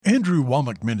Andrew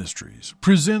Wommack Ministries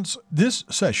presents this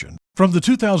session from the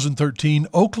 2013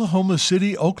 Oklahoma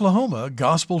City, Oklahoma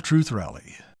Gospel Truth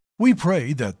Rally. We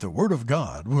pray that the Word of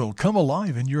God will come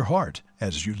alive in your heart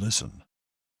as you listen.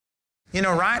 You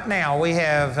know, right now we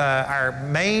have our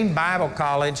main Bible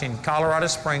college in Colorado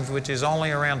Springs, which is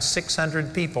only around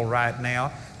 600 people right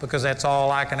now, because that's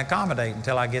all I can accommodate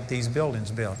until I get these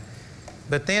buildings built.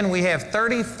 But then we have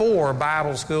 34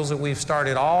 Bible schools that we've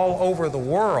started all over the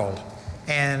world.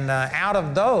 And out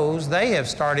of those, they have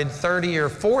started 30 or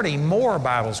 40 more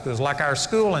Bible schools. Like our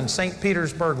school in St.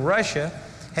 Petersburg, Russia,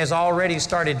 has already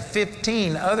started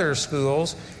 15 other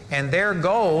schools, and their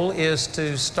goal is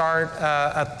to start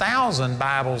 1,000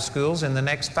 Bible schools in the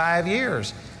next 5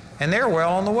 years. And they're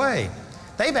well on the way.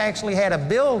 They've actually had a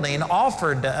building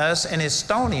offered to us in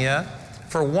Estonia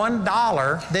for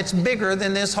 $1 that's bigger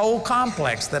than this whole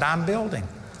complex that I'm building.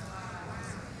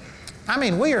 I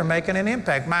mean, we are making an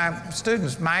impact. My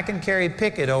students, Mike and Carrie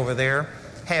Pickett over there,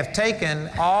 have taken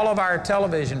all of our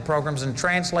television programs and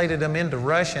translated them into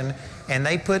Russian, and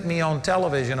they put me on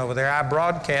television over there. I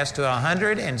broadcast to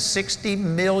 160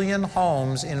 million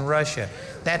homes in Russia.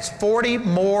 That's 40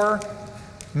 more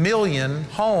million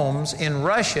homes in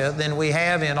Russia than we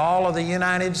have in all of the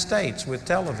United States with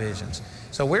televisions.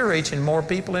 So we're reaching more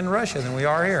people in Russia than we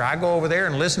are here. I go over there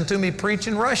and listen to me preach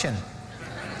in Russian.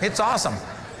 It's awesome.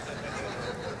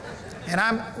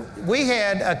 And we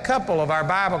had a couple of our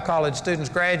Bible college students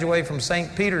graduate from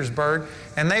St. Petersburg,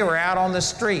 and they were out on the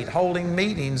street holding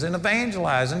meetings and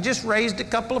evangelizing, and just raised a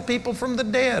couple of people from the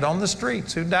dead on the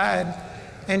streets who died,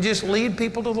 and just lead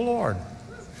people to the Lord.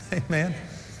 Amen.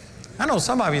 I know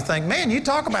some of you think, man, you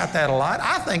talk about that a lot.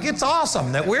 I think it's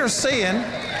awesome that we're seeing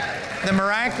the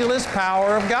miraculous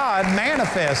power of God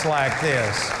manifest like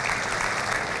this.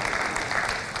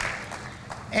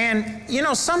 And, you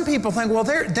know, some people think, well,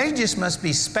 they just must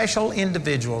be special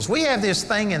individuals. We have this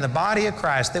thing in the body of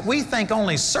Christ that we think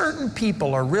only certain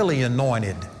people are really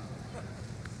anointed.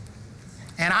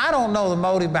 And I don't know the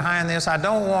motive behind this. I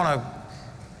don't want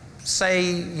to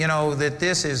say, you know, that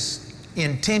this is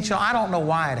intentional. I don't know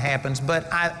why it happens,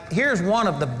 but here's one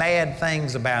of the bad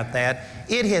things about that.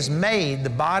 It has made the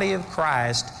body of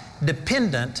Christ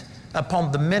dependent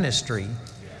upon the ministry.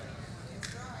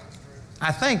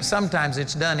 I think sometimes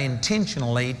it's done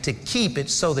intentionally to keep it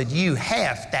so that you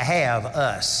have to have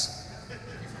us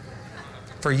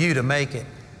for you to make it.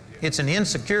 It's an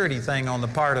insecurity thing on the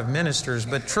part of ministers,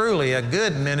 but truly a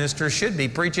good minister should be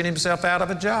preaching himself out of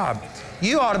a job.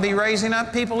 You ought to be raising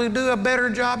up people who do a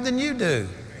better job than you do.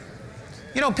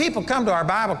 You know, people come to our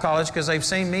Bible college because they've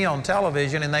seen me on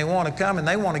television, and they want to come and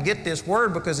they want to get this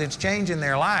word because it's changing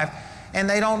their life. And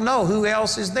they don't know who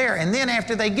else is there. And then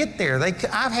after they get there,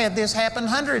 I've had this happen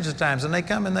hundreds of times, and they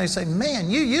come and they say, man,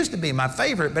 you used to be my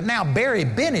favorite, but now Barry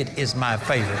Bennett is my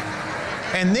favorite.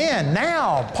 And then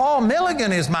now Paul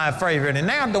Milligan is my favorite, and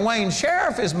now Dwayne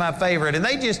Sheriff is my favorite.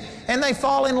 And they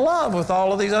fall in love with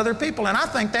all of these other people. And I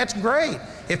think that's great.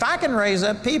 If I can raise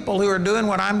up people who are doing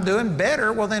what I'm doing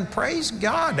better, well then praise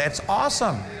God, that's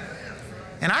awesome.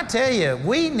 And I tell you,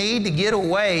 we need to get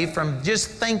away from just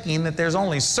thinking that there's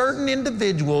only certain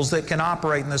individuals that can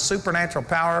operate in the supernatural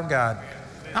power of God.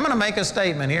 I'm going to make a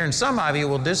statement here, and some of you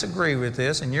will disagree with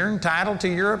this, and you're entitled to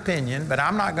your opinion, but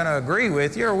I'm not going to agree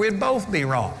with you, or we'd both be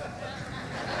wrong.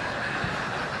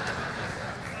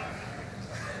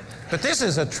 But this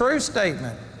is a true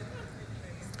statement,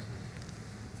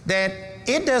 that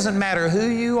it doesn't matter who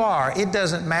you are. It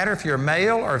doesn't matter if you're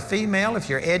male or female, if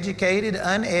you're educated,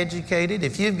 uneducated,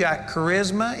 if you've got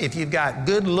charisma, if you've got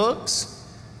good looks,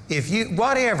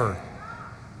 whatever.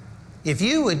 If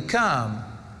you would come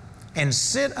and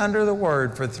sit under the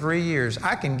Word for 3 years,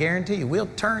 I can guarantee you, we'll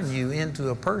turn you into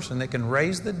a person that can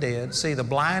raise the dead, see the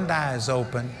blind eyes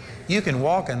open. You can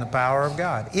walk in the power of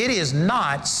God. It is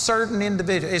not certain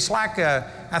individuals. It's like,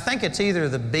 I think it's either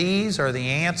the bees or the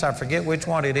ants, I forget which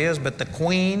one it is, but the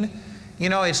queen, you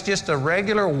know, it's just a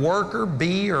regular worker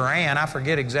bee or ant. I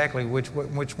forget exactly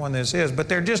which one this is, but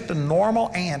they're just a normal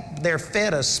ant. They're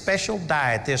fed a special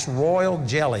diet, this royal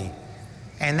jelly,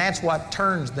 and that's what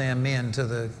turns them into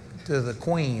the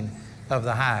queen of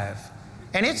the hive.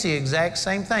 And it's the exact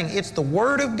same thing. It's the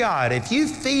Word of God. If you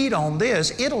feed on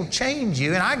this, it'll change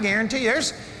you. And I guarantee you,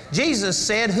 Jesus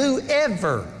said,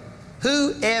 whoever,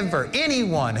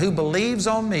 anyone who believes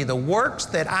on me, the works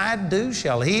that I do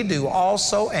shall he do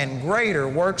also, and greater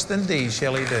works than these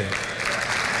shall he do.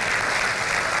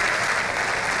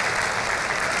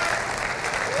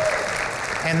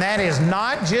 And that is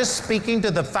not just speaking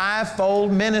to the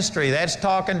fivefold ministry. That's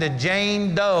talking to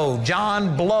Jane Doe,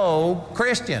 John Blow,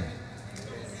 Christian.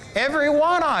 Every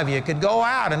one of you could go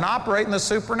out and operate in the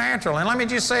supernatural. And let me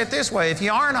just say it this way, if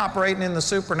you aren't operating in the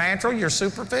supernatural, you're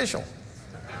superficial.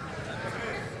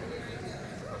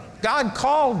 God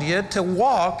called you to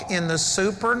walk in the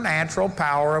supernatural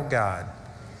power of God.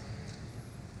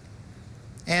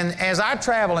 And as I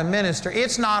travel and minister,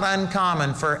 it's not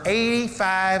uncommon for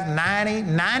 85, 90,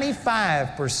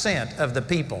 95% of the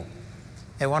people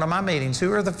at one of my meetings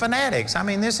who are the fanatics. I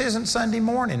mean, this isn't Sunday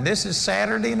morning. This is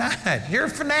Saturday night. You're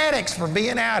fanatics for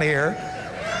being out here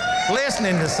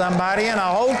listening to somebody in a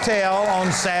hotel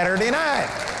on Saturday night.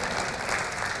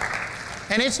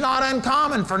 And it's not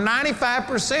uncommon for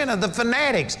 95% of the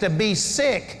fanatics to be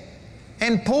sick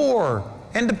and poor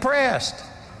and depressed.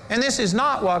 And this is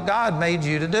not what God made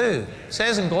you to do. It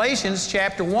says in Galatians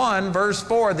chapter 1, verse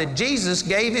 4, that Jesus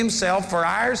gave Himself for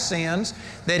our sins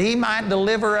that He might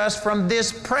deliver us from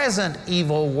this present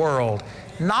evil world.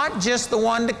 Not just the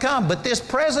one to come, but this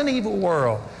present evil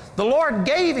world. The Lord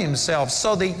gave Himself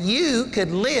so that you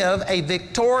could live a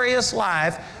victorious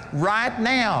life right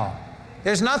now.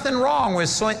 There's nothing wrong with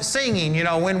singing,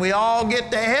 when we all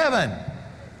get to heaven.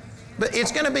 But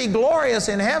it's going to be glorious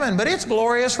in heaven, but it's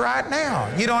glorious right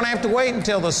now. You don't have to wait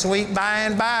until the sweet by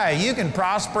and by. You can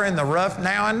prosper in the rough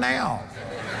now and now.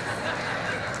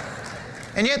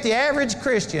 And yet the average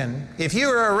Christian, if you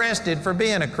were arrested for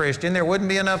being a Christian, there wouldn't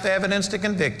be enough evidence to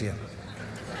convict you.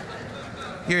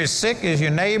 You're as sick as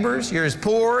your neighbors, you're as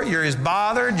poor, you're as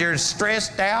bothered, you're as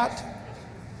stressed out.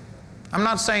 I'm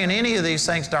not saying any of these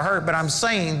things to hurt, but I'm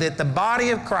saying that the body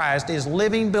of Christ is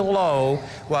living below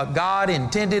what God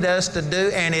intended us to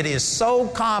do, and it is so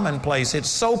commonplace, it's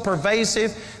so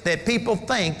pervasive that people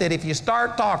think that if you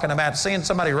start talking about seeing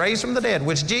somebody raised from the dead,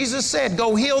 which Jesus said,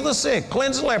 go heal the sick,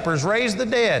 cleanse the lepers, raise the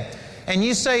dead, and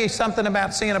you say something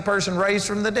about seeing a person raised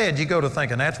from the dead, you go to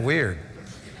thinking, that's weird.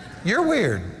 You're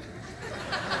weird.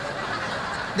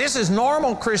 This is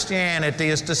normal Christianity,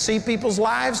 is to see people's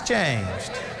lives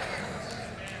changed.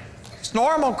 It's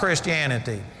normal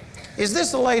Christianity. Is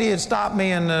this the lady that stopped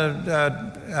me in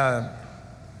out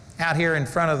here in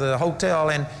front of the hotel?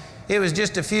 And it was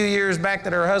just a few years back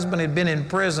that her husband had been in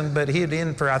prison, but he had been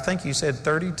in for, I think you said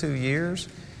 32 years.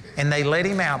 And they let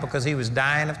him out because he was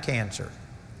dying of cancer.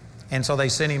 And so they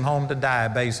sent him home to die,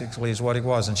 basically, is what it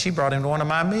was. And she brought him to one of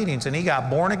my meetings, and he got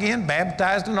born again,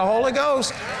 baptized in the Holy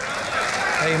Ghost.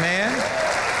 Amen.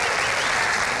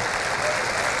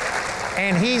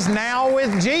 And he's now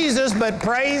with Jesus, but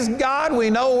praise God, we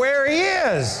know where he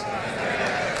is.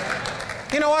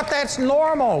 You know what? That's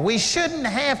normal. We shouldn't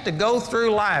have to go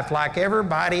through life like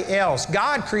everybody else.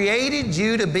 God created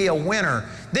you to be a winner.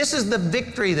 This is the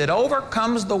victory that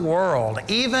overcomes the world,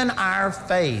 even our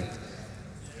faith.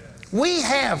 We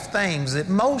have things that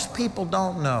most people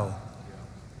don't know.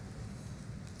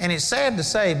 And it's sad to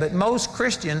say, but most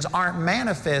Christians aren't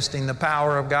manifesting the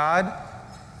power of God.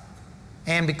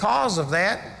 And because of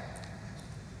that,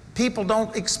 people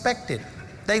don't expect it.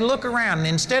 They look around, and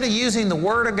instead of using the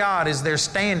Word of God as their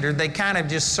standard, they kind of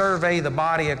just survey the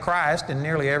body of Christ, and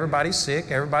nearly everybody's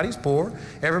sick, everybody's poor,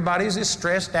 everybody's as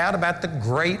stressed out about the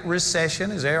Great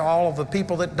Recession as all of the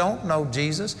people that don't know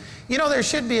Jesus. You know, there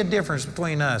should be a difference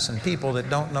between us and people that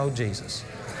don't know Jesus.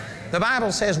 The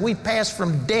Bible says we pass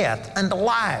from death unto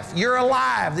life. You're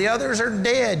alive. The others are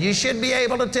dead. You should be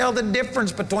able to tell the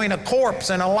difference between a corpse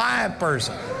and a live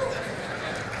person.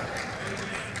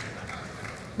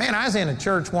 Man, I was in a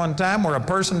church one time where a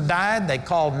person died. They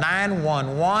called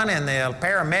 911, and the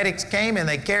paramedics came, and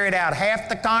they carried out half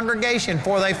the congregation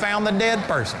before they found the dead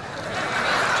person.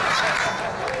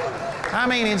 I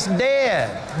mean, it's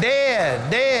dead, dead,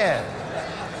 dead.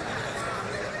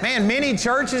 Man, many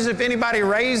churches, if anybody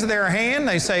raised their hand,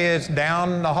 they say it's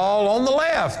down the hall on the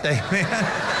left. Amen.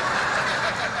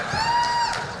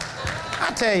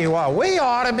 I tell you what, we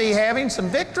ought to be having some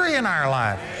victory in our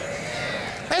life.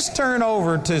 Let's turn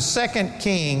over to 2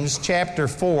 Kings chapter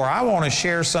 4. I want to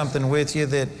share something with you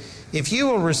that if you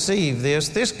will receive this,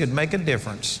 this could make a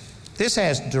difference. This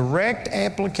has direct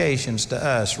applications to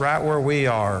us right where we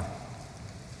are.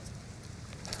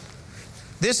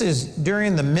 This is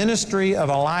during the ministry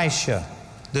of Elisha,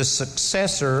 the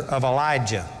successor of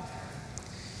Elijah.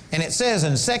 And it says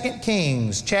in 2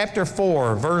 Kings chapter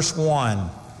 4, verse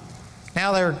 1,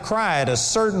 Now there cried a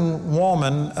certain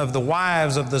woman of the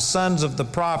wives of the sons of the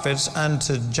prophets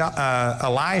unto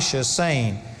Elisha,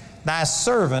 saying, Thy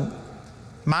servant,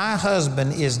 my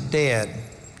husband, is dead.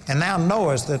 And thou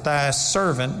knowest that thy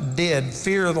servant did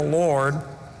fear the Lord,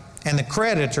 and the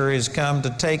creditor is come to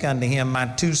take unto him my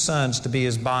 2 sons to be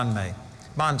his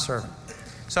bondservant.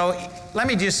 So let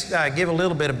me just give a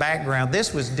little bit of background.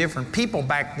 This was different. People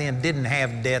back then didn't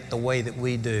have debt the way that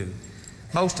we do.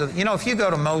 If you go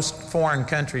to most foreign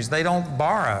countries, they don't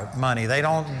borrow money. They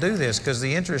don't do this because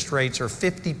the interest rates are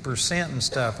 50% and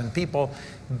stuff, and people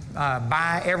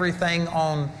buy everything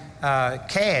on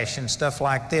cash and stuff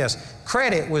like this.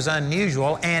 Credit was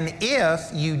unusual, and if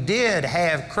you did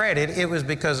have credit, it was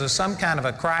because of some kind of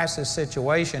a crisis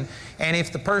situation, and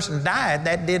if the person died,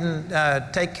 that didn't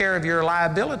take care of your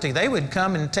liability. They would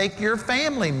come and take your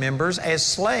family members as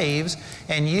slaves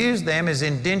and use them as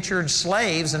indentured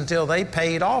slaves until they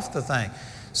paid off the thing.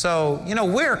 So,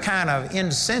 we're kind of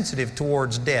insensitive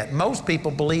towards debt. Most people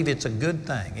believe it's a good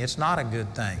thing. It's not a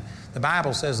good thing. The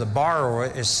Bible says the borrower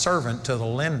is servant to the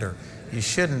lender. You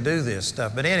shouldn't do this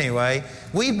stuff. But anyway,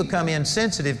 we've become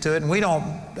insensitive to it, and we don't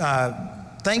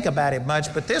think about it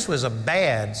much, but this was a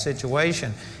bad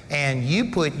situation. And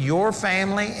you put your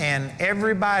family and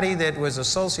everybody that was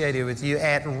associated with you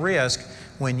at risk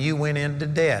when you went into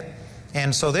debt.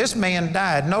 And so this man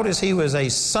died. Notice he was a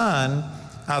son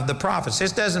of the prophets.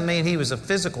 This doesn't mean he was a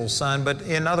physical son, but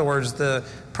in other words, the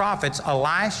prophets,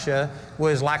 Elisha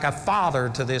was like a father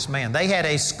to this man. They had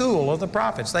a school of the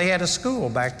prophets. They had a school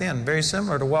back then, very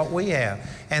similar to what we have.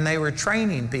 And they were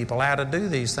training people how to do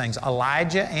these things.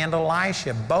 Elijah and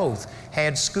Elisha both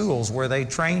had schools where they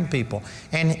trained people.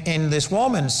 And this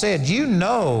woman said, you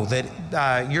know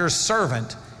that your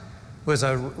servant was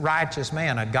a righteous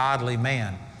man, a godly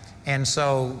man. And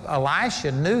so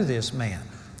Elisha knew this man.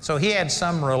 So he had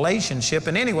some relationship.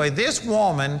 And anyway, this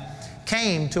woman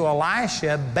came to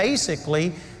Elisha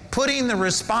basically putting the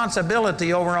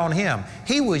responsibility over on him.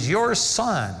 He was your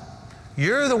son.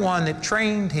 You're the one that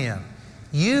trained him.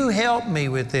 You help me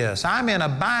with this. I'm in a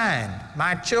bind.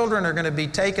 My children are going to be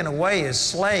taken away as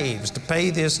slaves to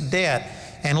pay this debt.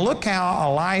 And look how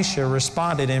Elisha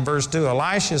responded in verse 2.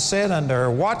 Elisha said unto her,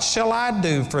 what shall I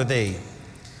do for thee?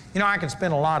 I can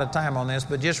spend a lot of time on this,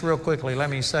 but just real quickly, let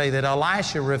me say that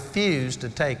Elisha refused to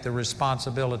take the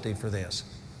responsibility for this.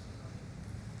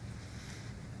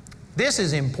 This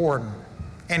is important.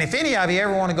 And if any of you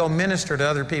ever want to go minister to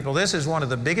other people, this is one of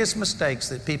the biggest mistakes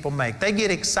that people make. They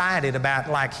get excited about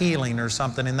like healing or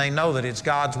something, and they know that it's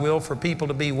God's will for people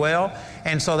to be well.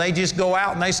 And so they just go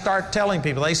out and they start telling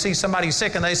people. They see somebody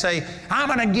sick and they say, I'm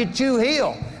going to get you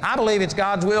healed. I believe it's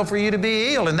God's will for you to be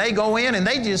healed. And they go in and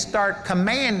they just start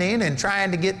commanding and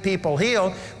trying to get people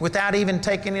healed without even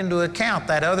taking into account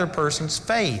that other person's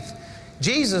faith.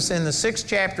 Jesus, in the 6th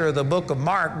chapter of the book of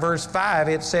Mark, verse 5,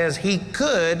 it says, He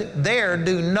could there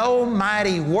do no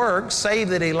mighty work, save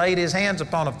that He laid His hands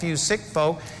upon a few sick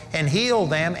folk and healed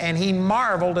them, and He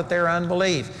marveled at their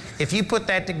unbelief. If you put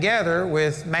that together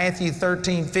with Matthew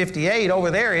 13:58, over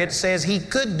there it says He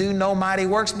could do no mighty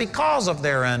works because of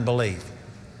their unbelief.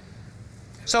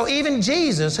 So even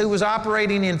Jesus, who was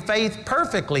operating in faith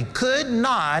perfectly, could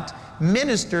not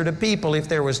minister to people if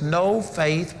there was no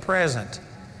faith present.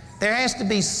 There has to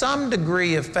be some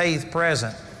degree of faith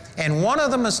present. And one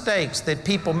of the mistakes that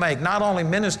people make, not only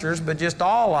ministers, but just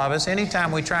all of us,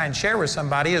 anytime we try and share with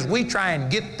somebody, is we try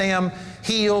and get them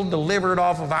healed, delivered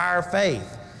off of our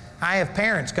faith. I have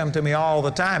parents come to me all the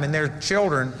time, and their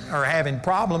children are having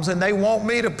problems, and they want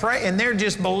me to pray, and they're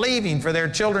just believing for their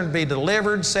children to be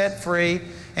delivered, set free.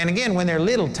 And again, when they're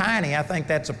little tiny, I think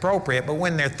that's appropriate. But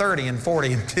when they're 30 and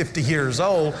 40 and 50 years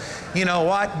old, you know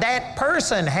what? That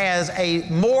person has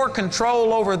more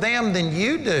control over them than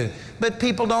you do. But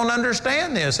people don't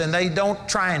understand this, and they don't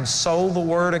try and sow the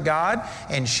Word of God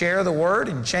and share the Word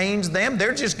and change them.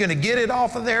 They're just going to get it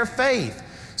off of their faith.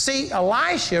 See,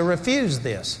 Elisha refused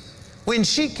this. When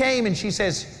she came and she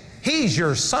says, He's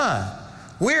your son.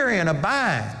 We're in a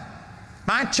bind.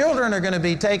 My children are going to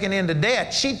be taken into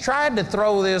debt. She tried to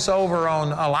throw this over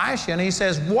on Elisha, and he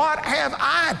says, what have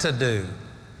I to do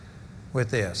with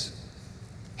this?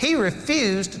 He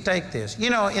refused to take this.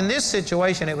 In this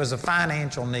situation, it was a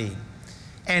financial need.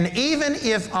 And even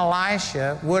if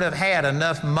Elisha would have had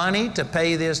enough money to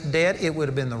pay this debt, it would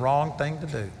have been the wrong thing to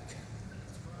do.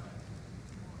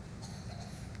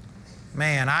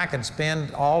 Man, I could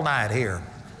spend all night here.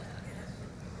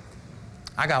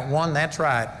 I got one, that's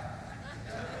right.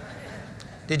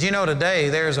 Did you know today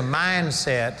there's a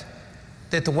mindset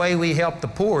that the way we help the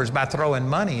poor is by throwing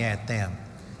money at them,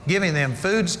 giving them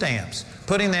food stamps,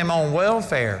 putting them on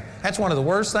welfare. That's one of the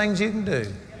worst things you can do.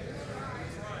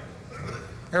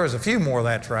 There was a few more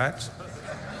that's rights.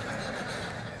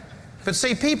 But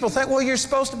see, people think, well, you're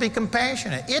supposed to be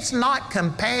compassionate. It's not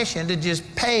compassion to just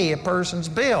pay a person's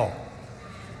bill.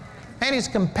 And it's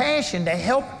compassion to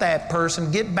help that person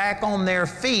get back on their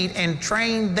feet and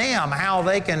train them how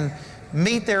they can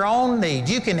meet their own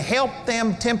needs. You can help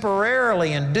them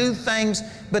temporarily and do things,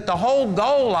 but the whole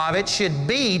goal of it should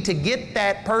be to get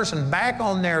that person back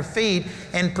on their feet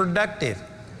and productive.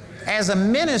 As a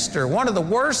minister, one of the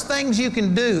worst things you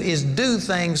can do is do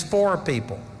things for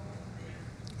people.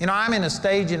 You know, I'm in a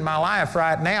stage in my life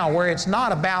right now where it's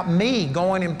not about me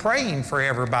going and praying for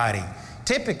everybody.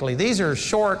 Typically, these are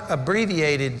short,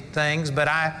 abbreviated things, but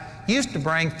I used to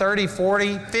bring 30,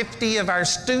 40, 50 of our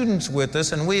students with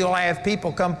us, and we'll have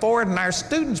people come forward and our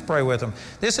students pray with them.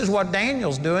 This is what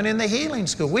Daniel's doing in the healing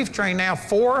school. We've trained now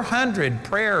 400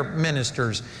 prayer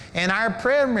ministers, and our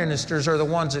prayer ministers are the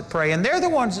ones that pray, and they're the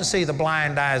ones that see the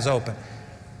blind eyes open.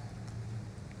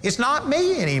 It's not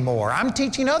me anymore. I'm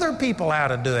teaching other people how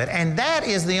to do it. And that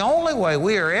is the only way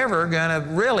we are ever going to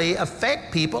really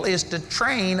affect people, is to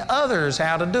train others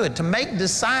how to do it, to make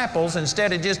disciples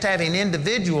instead of just having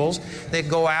individuals that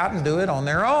go out and do it on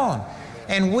their own.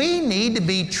 And we need to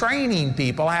be training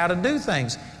people how to do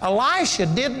things. Elisha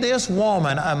did this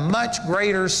woman a much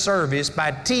greater service by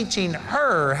teaching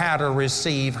her how to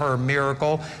receive her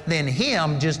miracle than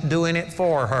him just doing it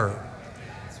for her.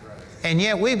 And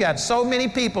yet we've got so many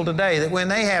people today that when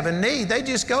they have a need, they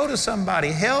just go to somebody,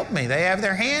 help me. They have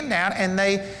their hand out and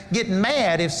they get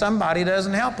mad if somebody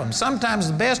doesn't help them. Sometimes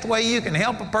the best way you can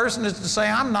help a person is to say,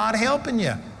 I'm not helping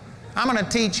you. I'm going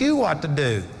to teach you what to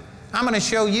do. I'm going to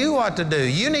show you what to do.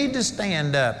 You need to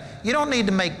stand up. You don't need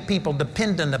to make people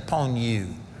dependent upon you.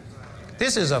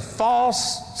 This is a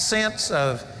false sense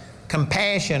of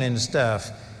compassion and stuff.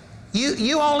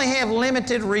 You only have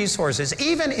limited resources.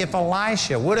 Even if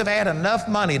Elisha would have had enough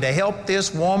money to help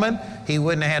this woman, he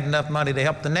wouldn't have had enough money to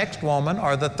help the next woman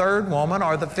or the third woman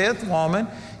or the fifth woman.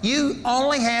 You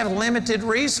only have limited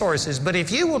resources. But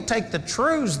if you will take the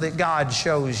truths that God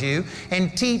shows you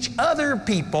and teach other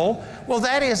people, well,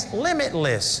 that is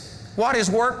limitless. What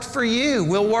has worked for you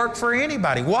will work for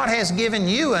anybody. What has given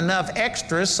you enough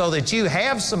extras so that you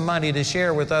have some money to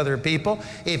share with other people,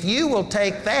 if you will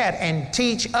take that and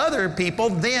teach other people,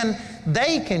 then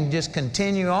they can just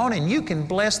continue on and you can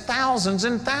bless thousands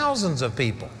and thousands of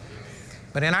people.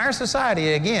 But in our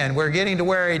society, again, we're getting to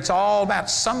where it's all about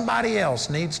somebody else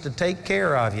needs to take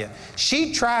care of you.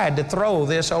 She tried to throw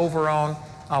this over on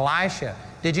Elisha.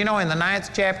 Did you know in the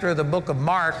 9th chapter of the book of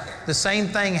Mark, the same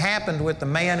thing happened with the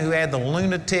man who had the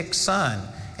lunatic son?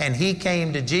 And he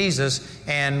came to Jesus,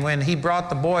 and when he brought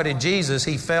the boy to Jesus,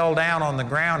 he fell down on the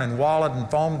ground and wallowed and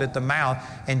foamed at the mouth.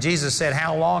 And Jesus said,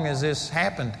 how long has this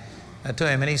happened to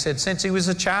him? And he said, since he was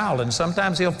a child, and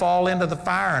sometimes he'll fall into the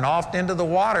fire and oft into the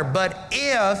water. But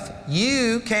if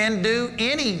you can do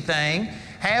anything,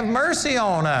 have mercy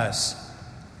on us.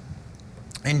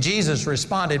 And Jesus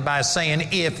responded by saying,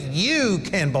 if you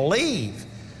can believe,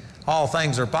 all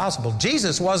things are possible.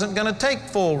 Jesus wasn't going to take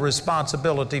full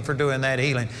responsibility for doing that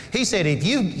healing. He said, if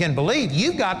you can believe,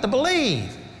 you've got to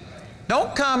believe.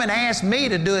 Don't come and ask me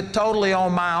to do it totally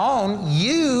on my own.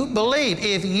 You believe.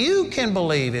 If you can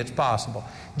believe, it's possible.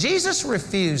 Jesus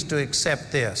refused to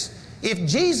accept this. If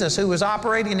Jesus, who was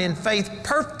operating in faith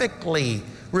perfectly,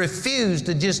 refused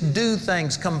to just do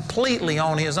things completely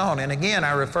on His own. And again,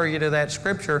 I refer you to that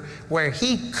scripture where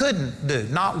He couldn't do,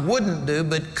 not wouldn't do,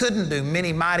 but couldn't do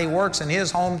many mighty works in His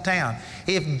hometown.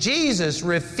 If Jesus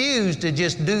refused to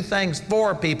just do things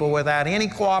for people without any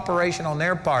cooperation on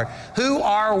their part, who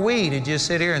are we to just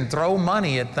sit here and throw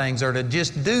money at things or to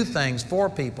just do things for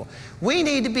people? We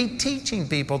need to be teaching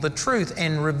people the truth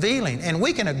and revealing. And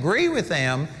we can agree with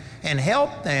them and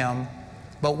help them,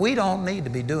 but we don't need to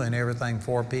be doing everything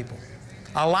for people.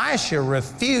 Elisha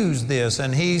refused this,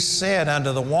 and he said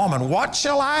unto the woman, what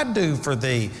shall I do for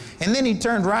thee? And then he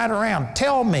turned right around.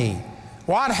 Tell me,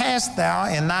 what hast thou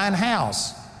in thine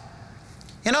house?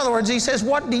 In other words, he says,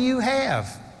 what do you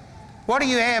have? What do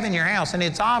you have in your house? And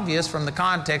it's obvious from the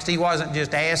context, he wasn't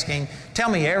just asking, tell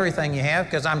me everything you have,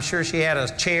 because I'm sure she had a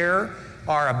chair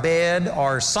or a bed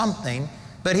or something.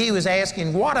 But he was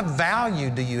asking, what of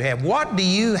value do you have? What do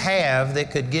you have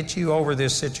that could get you over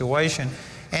this situation?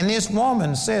 And this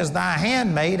woman says, thy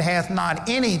handmaid hath not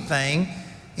anything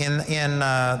in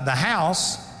the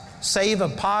house save a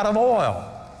pot of oil.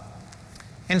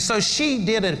 And so she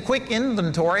did a quick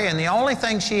inventory, and the only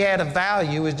thing she had of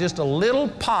value was just a little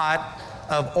pot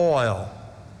of oil.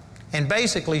 And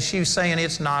basically she was saying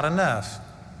it's not enough.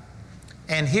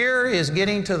 And here is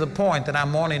getting to the point that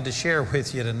I'm wanting to share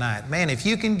with you tonight. Man, if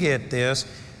you can get this,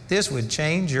 this would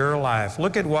change your life.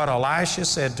 Look at what Elisha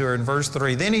said to her in verse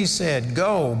 3. Then he said,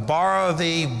 go, borrow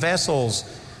thee vessels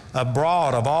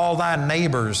abroad of all thy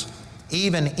neighbors,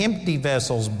 even empty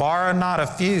vessels, borrow not a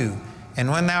few. And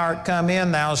when thou art come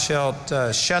in, thou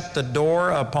shalt shut the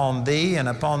door upon thee and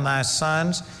upon thy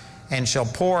sons, and shall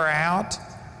pour out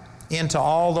into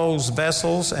all those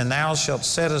vessels, and thou shalt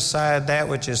set aside that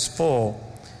which is full.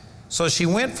 So she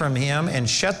went from him and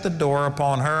shut the door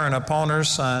upon her and upon her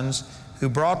sons, who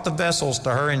brought the vessels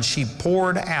to her, and she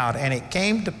poured out. And it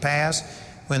came to pass,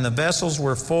 when the vessels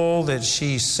were full, that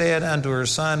she said unto her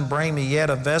son, Bring me yet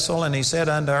a vessel. And he said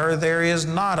unto her, There is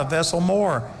not a vessel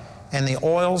more. And the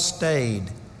oil stayed.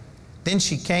 Then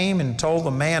she came and told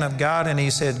the man of God, and he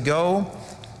said, Go,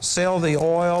 sell the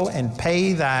oil, and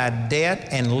pay thy debt,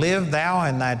 and live thou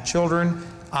and thy children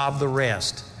of the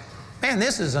rest. Man,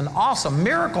 this is an awesome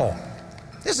miracle.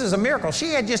 This is a miracle. She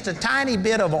had just a tiny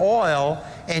bit of oil,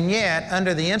 and yet,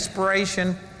 under the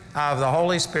inspiration of the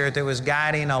Holy Spirit that was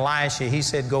guiding Elisha, he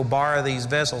said, Go borrow these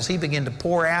vessels. He began to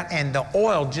pour out, and the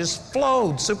oil just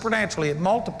flowed supernaturally. It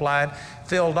multiplied,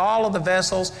 filled all of the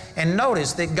vessels. And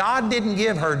notice that God didn't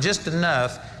give her just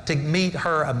enough to meet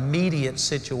her immediate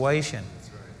situation.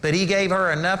 But He gave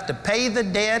her enough to pay the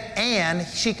debt, and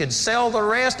she could sell the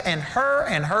rest, and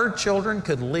her children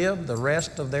could live the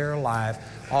rest of their life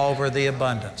over the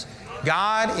abundance.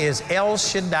 God is El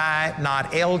Shaddai,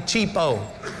 not El Cheapo.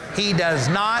 He does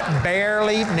not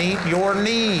barely meet your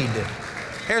need.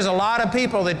 There's a lot of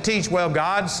people that teach, well,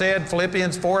 God said,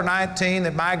 Philippians 4:19,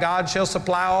 that my God shall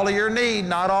supply all of your need,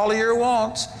 not all of your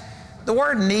wants. The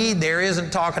word need there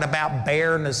isn't talking about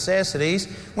bare necessities.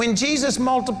 When Jesus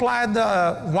multiplied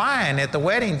the wine at the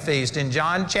wedding feast in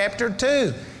John chapter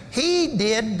 2, He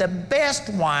did the best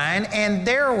wine, and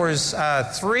there was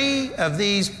 3 of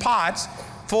these pots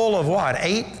full of what?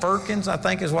 8 firkins, I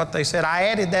think is what they said. I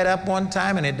added that up one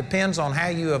time, and it depends on how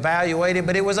you evaluate it,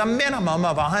 but it was a minimum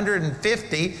of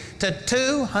 150 to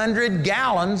 200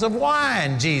 gallons of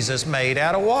wine Jesus made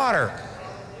out of water.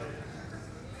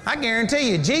 I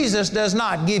guarantee you, Jesus does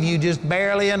not give you just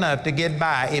barely enough to get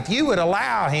by. If you would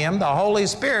allow Him, the Holy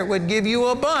Spirit would give you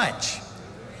a bunch.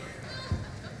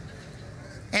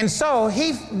 And so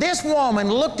this woman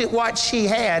looked at what she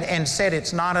had and said,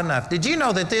 it's not enough. Did you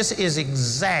know that this is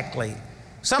exactly,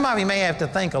 some of you may have to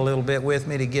think a little bit with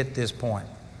me to get this point,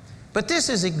 but this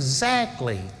is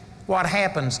exactly what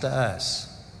happens to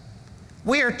us.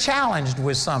 We are challenged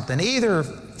with something, either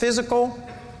physical.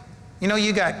 You know,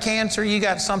 you got cancer, you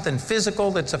got something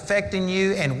physical that's affecting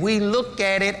you, and we look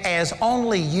at it as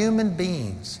only human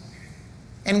beings.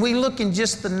 And we look in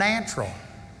just the natural.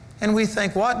 And we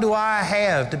think, what do I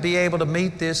have to be able to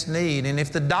meet this need? And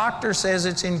if the doctor says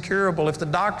it's incurable, if the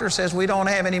doctor says we don't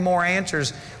have any more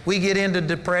answers, we get into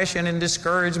depression and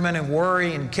discouragement and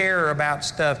worry and care about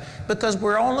stuff because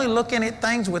we're only looking at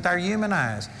things with our human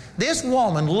eyes. This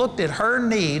woman looked at her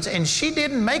needs, and she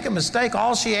didn't make a mistake.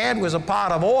 All she had was a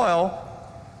pot of oil.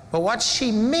 But what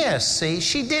she missed, see,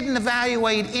 she didn't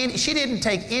she didn't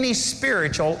take any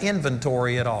spiritual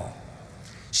inventory at all.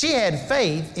 She had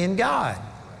faith in God.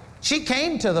 She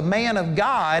came to the man of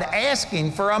God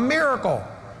asking for a miracle.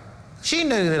 She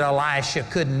knew that Elisha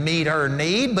couldn't meet her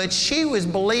need, but she was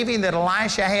believing that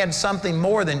Elisha had something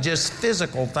more than just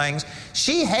physical things.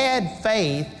 She had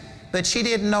faith, but she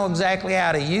didn't know exactly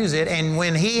how to use it. And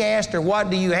when he asked her, what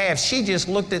do you have? She just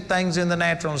looked at things in the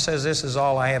natural and says, this is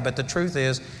all I have. But the truth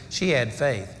is, she had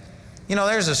faith. You know,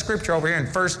 there's a scripture over here in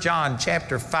 1 John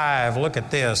chapter 5. Look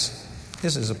at this.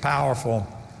 This is a powerful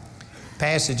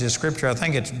passage of Scripture. I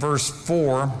think it's verse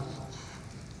 4.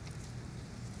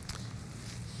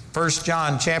 1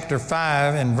 John chapter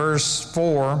 5 and verse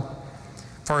 4.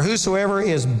 For whosoever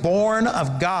is born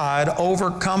of God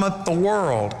overcometh the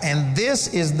world. And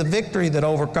this is the victory that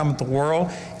overcometh the world,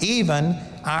 even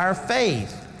our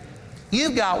faith.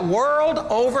 You've got world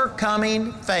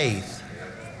overcoming faith.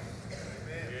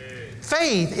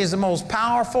 Faith is the most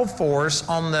powerful force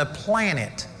on the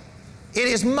planet. It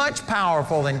is much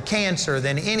powerful than cancer,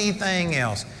 than anything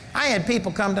else. I had people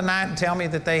come tonight and tell me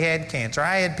that they had cancer.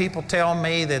 I had people tell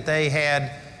me that they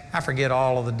had, I forget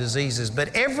all of the diseases,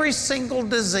 but every single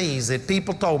disease that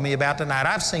people told me about tonight,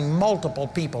 I've seen multiple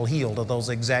people healed of those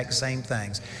exact same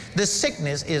things. The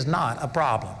sickness is not a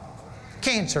problem.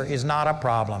 Cancer is not a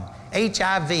problem.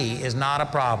 HIV is not a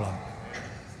problem.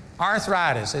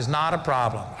 Arthritis is not a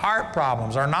problem. Heart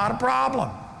problems are not a problem.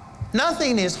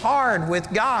 Nothing is hard with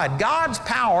God. God's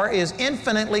power is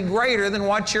infinitely greater than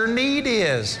what your need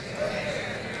is.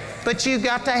 But you've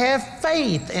got to have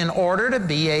faith in order to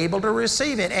be able to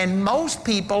receive it. And most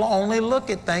people only look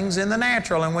at things in the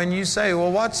natural. And when you say,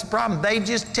 well, what's the problem? They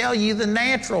just tell you the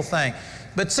natural thing.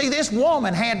 But see, this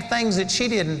woman had things that she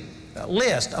didn't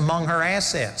list among her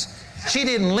assets. She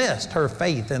didn't list her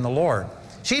faith in the Lord.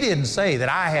 She didn't say that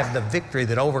I have the victory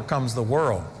that overcomes the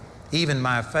world, even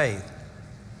my faith.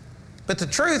 But the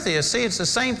truth is, see, it's the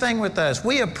same thing with us.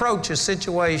 We approach a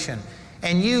situation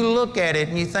and you look at it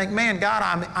and you think, man,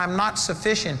 God, I'm not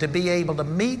sufficient to be able to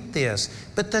meet this.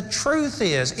 But the truth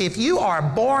is, if you are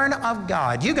born of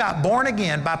God, you got born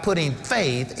again by putting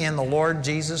faith in the Lord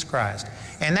Jesus Christ.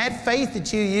 And that faith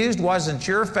that you used wasn't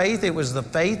your faith, it was the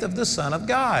faith of the Son of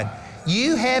God.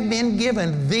 You have been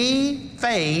given the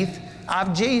faith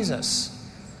of Jesus.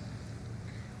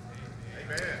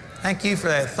 Amen. Thank you for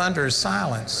that thunderous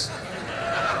silence.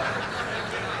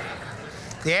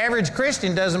 The average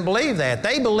Christian doesn't believe that.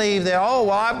 They believe that, oh,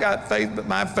 well, I've got faith, but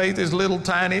my faith is little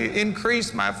tiny.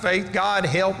 Increase my faith. God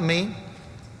help me.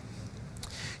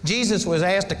 Jesus was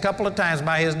asked a couple of times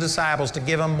by His disciples to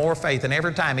give them more faith, and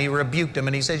every time He rebuked them,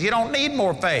 and He says, you don't need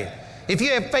more faith. If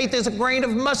you have faith as a grain of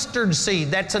mustard seed,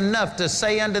 that's enough to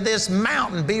say unto this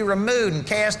mountain, be removed and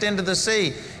cast into the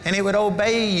sea, and it would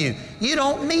obey you. You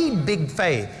don't need big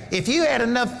faith. If you had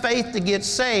enough faith to get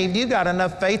saved, you got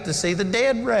enough faith to see the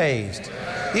dead raised.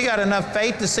 You got enough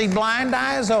faith to see blind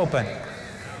eyes open.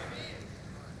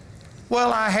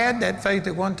 Well, I had that faith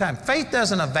at one time. Faith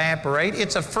doesn't evaporate.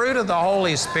 It's a fruit of the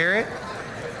Holy Spirit.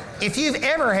 If you've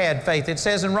ever had faith, it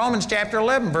says in Romans chapter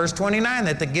 11, verse 29,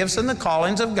 that the gifts and the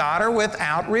callings of God are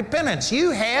without repentance. You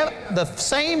have the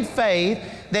same faith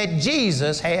that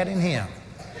Jesus had in Him.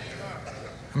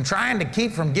 I'm trying to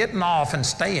keep from getting off and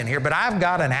staying here, but I've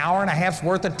got an hour and a half's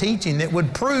worth of teaching that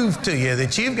would prove to you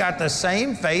that you've got the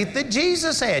same faith that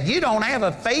Jesus had. You don't have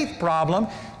a faith problem,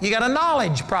 you got a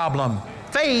knowledge problem.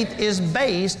 Faith is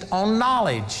based on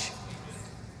knowledge.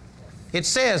 It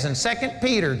says in 2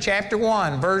 Peter chapter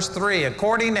 1, verse 3,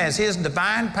 according as His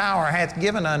divine power hath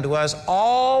given unto us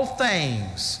all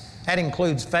things. That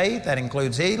includes faith, that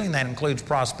includes healing, that includes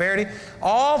prosperity.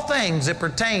 All things that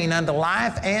pertain unto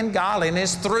life and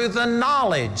godliness through the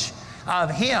knowledge of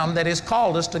Him that has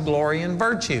called us to glory and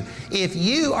virtue. If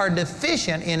you are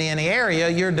deficient in any area,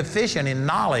 you're deficient in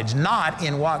knowledge, not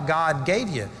in what God gave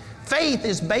you. Faith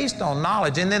is based on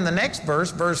knowledge. And then the next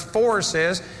verse, verse 4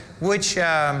 says, which...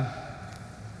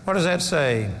 what does that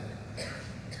say?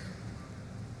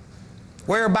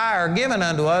 Whereby are given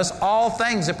unto us all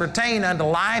things that pertain unto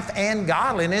life and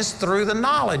godliness through the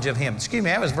knowledge of Him. Excuse me,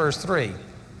 that was verse 3.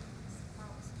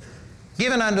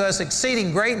 Given unto us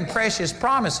exceeding great and precious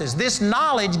promises. This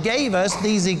knowledge gave us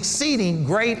these exceeding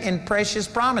great and precious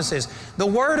promises. The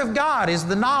Word of God is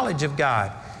the knowledge of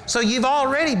God. So you've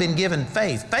already been given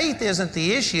faith. Faith isn't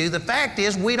the issue. The fact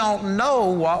is we don't know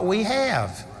what we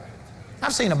have.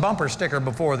 I've seen a bumper sticker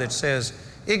before that says,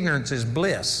 ignorance is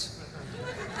bliss.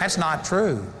 That's not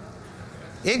true.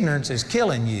 Ignorance is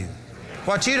killing you.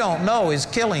 What you don't know is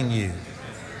killing you.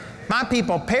 My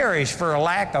people perish for a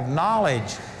lack of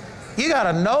knowledge. You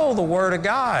got to know the Word of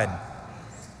God.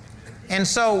 And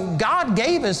so God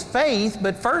gave us faith,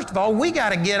 but first of all, we got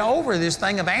to get over this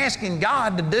thing of asking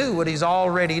God to do what He's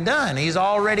already done. He's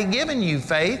already given you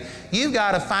faith. You've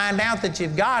got to find out that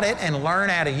you've got it and learn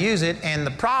how to use it. And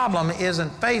the problem isn't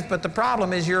faith, but the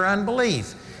problem is your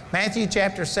unbelief. Matthew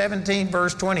chapter 17,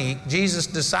 verse 20, Jesus'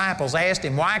 disciples asked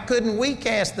Him, why couldn't we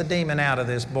cast the demon out of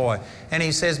this boy? And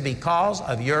He says, because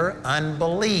of your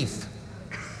unbelief.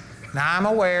 Now, I'm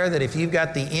aware that if you've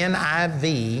got the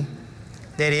NIV,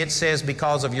 that it says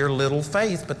because of your little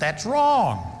faith, but that's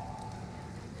wrong.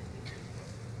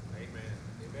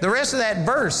 The rest of that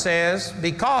verse says,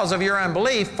 because of your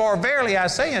unbelief, for verily I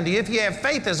say unto you, if you have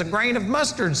faith as a grain of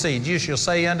mustard seed, you shall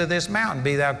say unto this mountain,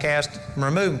 be thou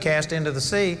removed and cast into the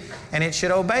sea, and it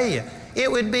should obey you.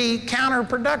 It would be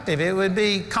counterproductive. It would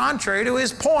be contrary to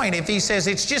His point if He says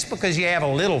it's just because you have a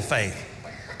little faith.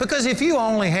 Because if you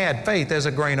only had faith as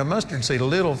a grain of mustard seed, a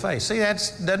little faith, see, that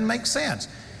doesn't make sense.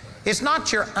 It's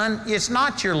not your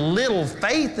little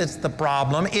faith that's the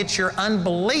problem. It's your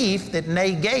unbelief that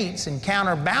negates and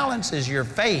counterbalances your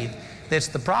faith that's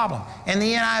the problem. And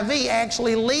the NIV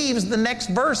actually leaves the next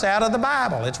verse out of the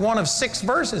Bible. It's one of 6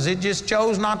 verses it just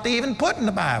chose not to even put in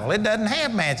the Bible. It doesn't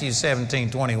have Matthew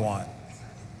 17:21.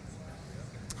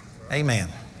 Amen.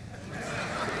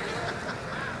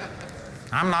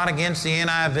 I'm not against the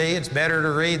NIV. It's better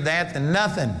to read that than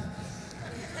nothing.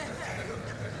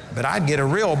 But I'd get a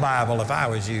real Bible if I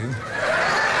was you.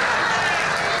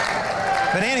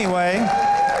 But anyway,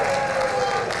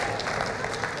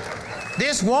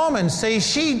 this woman, see,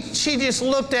 she just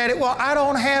looked at it, well, I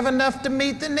don't have enough to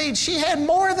meet the need. She had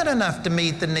more than enough to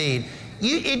meet the need.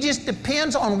 It just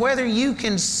depends on whether you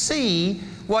can see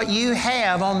what you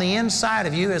have on the inside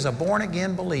of you as a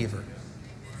born-again believer.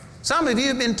 Some of you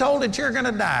have been told that you're going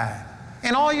to die.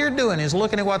 And all you're doing is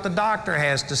looking at what the doctor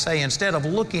has to say instead of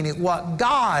looking at what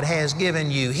God has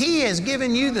given you. He has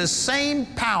given you the same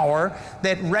power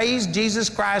that raised Jesus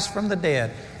Christ from the dead.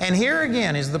 And here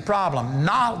again is the problem.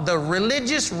 Not the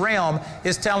religious realm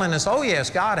is telling us, oh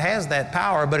yes, God has that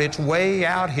power, but it's way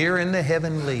out here in the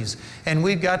heavenlies. And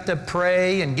we've got to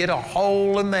pray and get a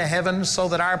hole in the heavens so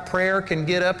that our prayer can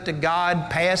get up to God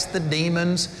past the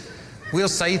demons. We'll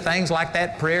say things like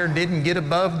that prayer didn't get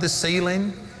above the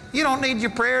ceiling. You don't need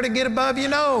your prayer to get above your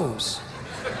nose.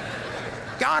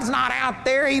 God's not out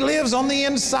there. He lives on the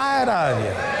inside of you.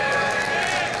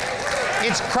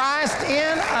 It's Christ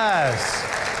in us.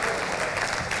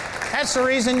 That's the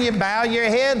reason you bow your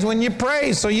heads when you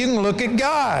pray, so you can look at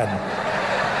God.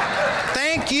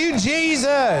 Thank you,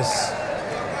 Jesus.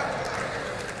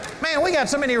 Man, we got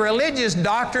so many religious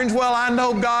doctrines. Well, I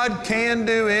know God can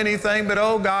do anything, but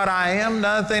oh God, I am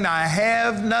nothing. I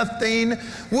have nothing.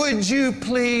 Would you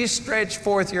please stretch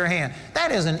forth your hand?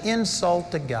 That is an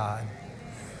insult to God.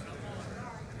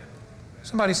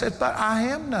 Somebody says, but I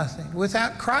am nothing.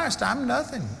 Without Christ, I'm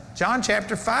nothing. John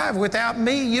chapter 5, without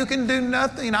me, you can do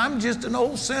nothing. I'm just an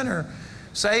old sinner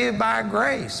saved by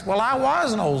grace. Well, I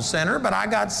was an old sinner, but I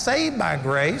got saved by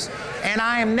grace, and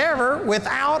I am never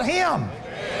without Him.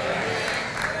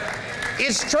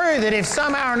 It's true that if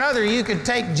somehow or another you could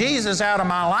take Jesus out of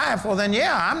my life, well then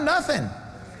yeah, I'm nothing.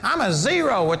 I'm a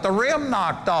zero with the rim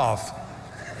knocked off.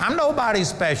 I'm nobody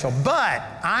special, but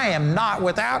I am not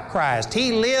without Christ.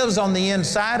 He lives on the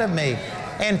inside of me.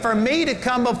 And for me to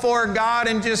come before God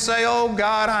and just say, oh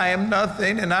God, I am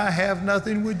nothing and I have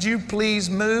nothing, would you please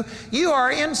move? You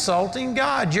are insulting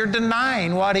God. You're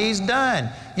denying what He's done.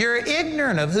 You're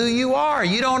ignorant of who you are.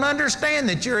 You don't understand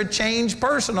that you're a changed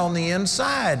person on the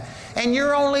inside. And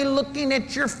you're only looking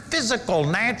at your physical,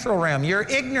 natural realm. You're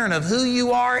ignorant of who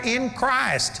you are in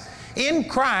Christ. In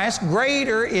Christ,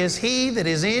 greater is He that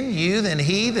is in you than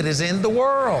he that is in the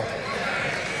world.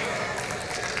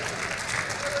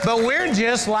 But we're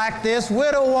just like this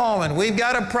widow woman. We've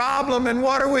got a problem, and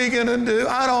what are we going to do?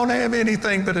 I don't have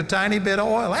anything but a tiny bit of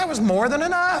oil. That was more than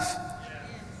enough.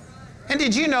 And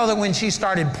did you know that when she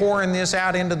started pouring this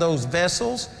out into those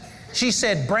vessels, she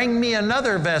said, bring me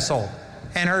another vessel.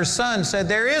 And her son said,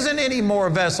 there isn't any more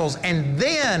vessels. And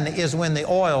then is when the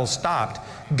oil stopped.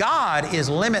 God is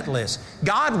limitless.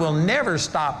 God will never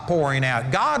stop pouring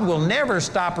out. God will never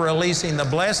stop releasing the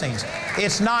blessings.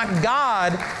 It's not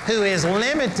God who is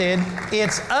limited.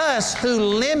 It's us who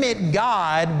limit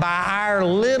God by our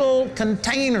little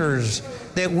containers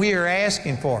that we are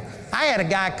asking for. I had a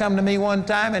guy come to me one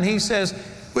time and he says,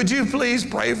 would you please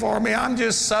pray for me? I'm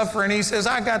just suffering. He says,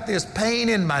 I got this pain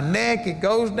in my neck. It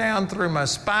goes down through my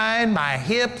spine. My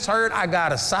hips hurt. I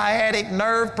got a sciatic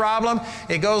nerve problem.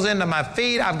 It goes into my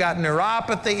feet. I've got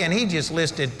neuropathy. And he just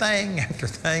listed thing after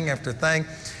thing after thing.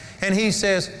 And he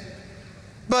says,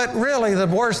 but really the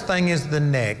worst thing is the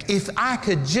neck. If I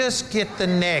could just get the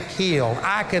neck healed,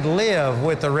 I could live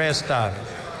with the rest of it.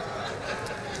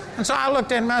 And so I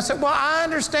looked at him and I said, well, I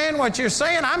understand what you're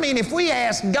saying. I mean, if we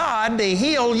ask God to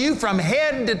heal you from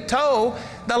head to toe,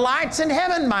 the lights in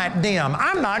heaven might dim.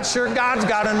 I'm not sure God's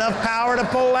got enough power to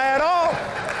pull that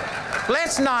off.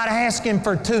 Let's not ask Him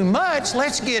for too much.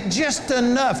 Let's get just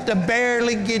enough to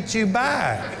barely get you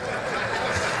by.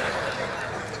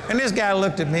 And this guy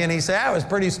looked at me and he said, that was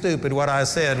pretty stupid what I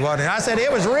said, wasn't it? I said,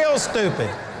 it was real stupid.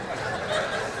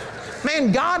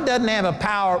 Man, God doesn't have a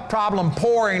problem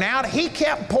pouring out. He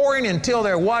kept pouring until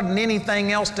there wasn't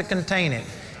anything else to contain it.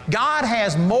 God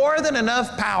has more than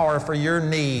enough power for your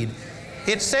need.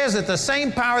 It says that the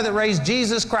same power that raised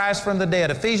Jesus Christ from the dead,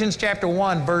 Ephesians chapter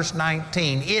 1, verse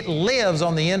 19, it lives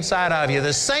on the inside of you.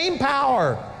 The same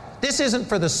power. This isn't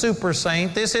for the super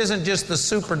saint. This isn't just the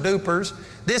super dupers.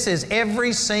 This is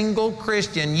every single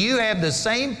Christian. You have the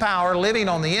same power living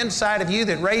on the inside of you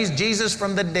that raised Jesus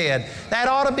from the dead. That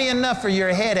ought to be enough for your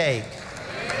headache.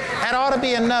 That ought to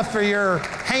be enough for your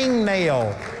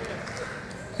hangnail,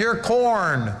 your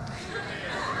corn,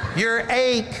 your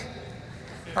ache,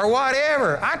 or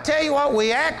whatever. I tell you what,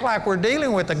 we act like we're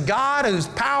dealing with a God who's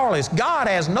powerless. God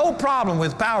has no problem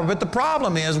with power, but the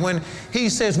problem is when He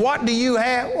says, what do you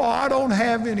have? Well, I don't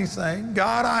have anything.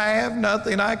 God, I have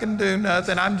nothing. I can do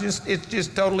nothing. It's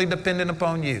just totally dependent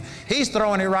upon you. He's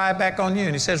throwing it right back on you.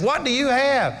 And He says, what do you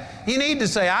have? You need to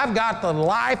say, I've got the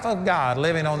life of God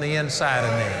living on the inside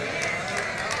of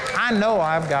me. I know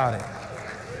I've got it.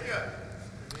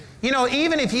 You know,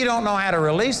 even if you don't know how to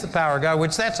release the power of God,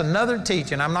 which that's another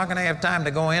teaching, I'm not going to have time to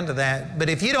go into that, but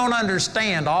if you don't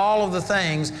understand all of the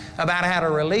things about how to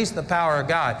release the power of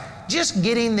God, just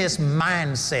getting this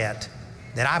mindset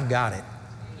that I've got it.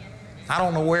 I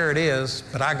don't know where it is,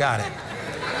 but I got it.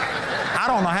 I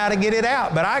don't know how to get it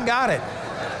out, but I got it.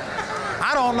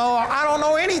 I don't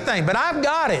know anything, but I've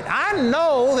got it. I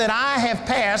know that I have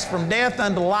passed from death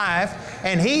unto life,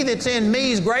 and He that's in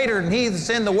me is greater than he that's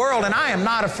in the world, and I am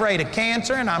not afraid of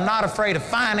cancer, and I'm not afraid of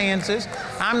finances.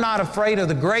 I'm not afraid of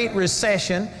the Great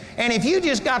Recession. And if you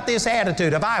just got this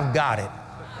attitude of, I've got it,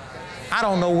 I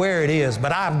don't know where it is,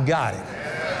 but I've got it.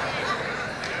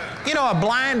 You know, a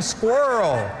blind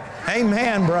squirrel.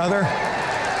 Amen, brother.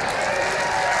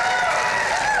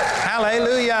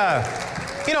 Hallelujah.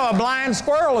 You know, a blind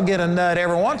squirrel will get a nut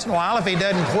every once in a while if he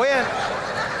doesn't quit.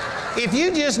 If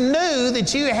you just knew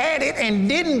that you had it and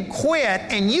didn't quit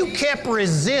and you kept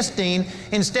resisting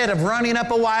instead of running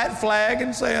up a white flag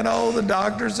and saying, oh, the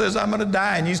doctor says I'm going to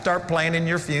die, and you start planning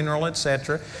your funeral,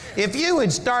 etc. If you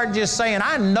would start just saying,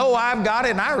 I know I've got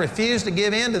it and I refuse to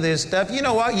give in to this stuff, you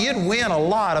know what? You'd win a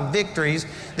lot of victories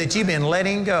that you've been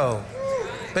letting go.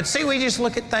 But see, we just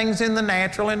look at things in the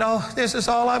natural and, oh, this is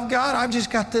all I've got. I've just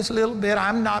got this little bit.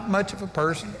 I'm not much of a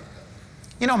person.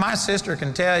 You know, my sister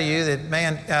can tell you that,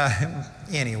 man,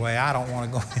 anyway, I don't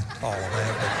want to go into all of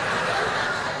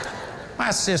that. But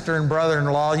my sister and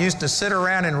brother-in-law used to sit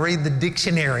around and read the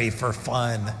dictionary for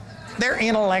fun. They're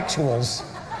intellectuals.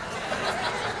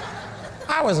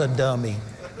 I was a dummy.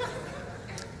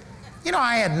 You know,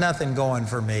 I had nothing going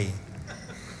for me.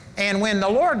 And when the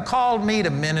Lord called me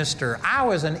to minister, I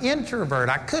was an introvert.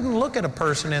 I couldn't look at a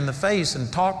person in the face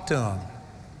and talk to them.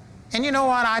 And you know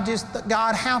what? I just thought,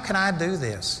 God, how can I do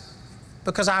this?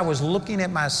 Because I was looking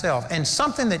at myself. And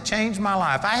something that changed my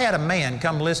life. I had a man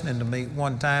come listening to me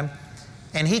one time,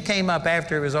 and he came up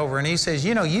after it was over, and he says,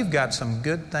 you know, you've got some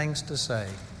good things to say.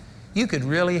 You could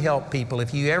really help people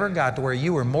if you ever got to where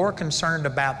you were more concerned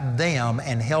about them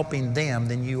and helping them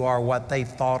than you are what they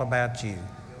thought about you.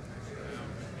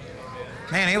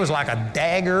 Man, it was like a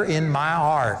dagger in my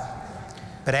heart.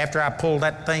 But after I pulled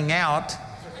that thing out,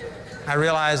 I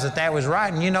realized that that was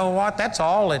right. And you know what? That's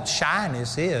all that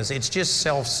shyness is. It's just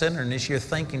self-centeredness. You're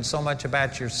thinking so much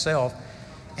about yourself.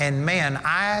 And man,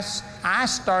 I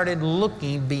started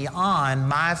looking beyond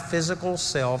my physical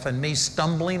self and me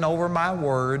stumbling over my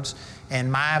words and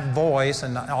my voice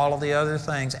and all of the other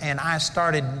things. And I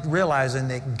started realizing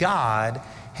that God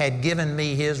had given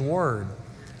me His Word.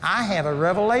 I have a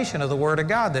revelation of the Word of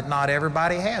God that not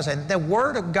everybody has. And the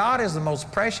Word of God is the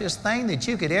most precious thing that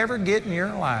you could ever get in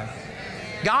your life.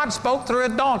 God spoke through a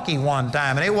donkey one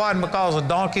time, and it wasn't because a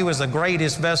donkey was the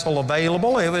greatest vessel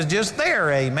available. It was just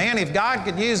there, amen. If God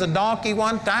could use a donkey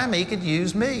one time, He could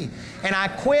use me. And I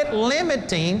quit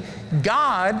limiting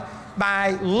God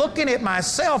by looking at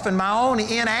myself and my own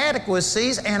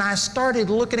inadequacies, and I started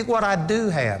looking at what I do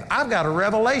have. I've got a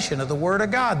revelation of the Word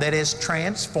of God that has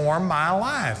transformed my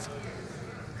life.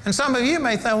 And some of you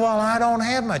may think, well, I don't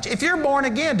have much. If you're born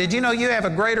again, did you know you have a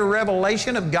greater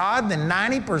revelation of God than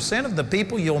 90% of the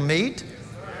people you'll meet?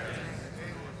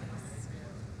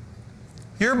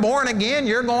 You're born again,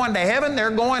 you're going to heaven,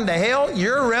 they're going to hell.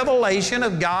 Your revelation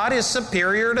of God is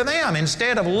superior to them.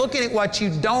 Instead of looking at what you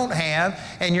don't have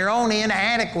and your own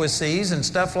inadequacies and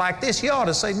stuff like this, you ought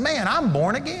to say, man, I'm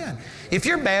born again. If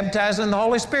you're baptized in the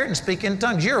Holy Spirit and speak in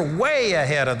tongues, you're way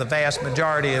ahead of the vast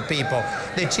majority of people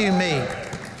that you meet.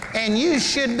 And you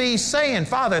should be saying,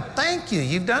 Father, thank you.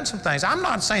 You've done some things. I'm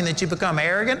not saying that you become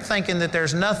arrogant, thinking that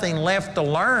there's nothing left to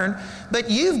learn, but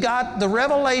you've got the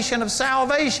revelation of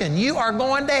salvation. You are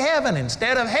going to heaven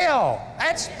instead of hell.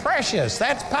 That's precious.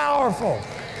 That's powerful.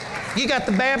 You got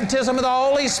the baptism of the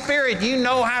Holy Spirit. You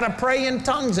know how to pray in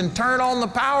tongues and turn on the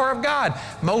power of God.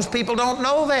 Most people don't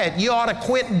know that. You ought to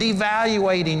quit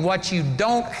devaluating what you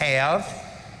don't have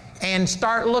and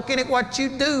start looking at what you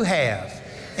do have.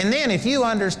 And then if you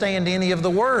understand any of the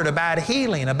Word about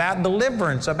healing, about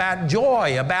deliverance, about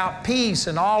joy, about peace,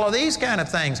 and all of these kind of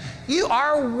things, you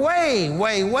are way,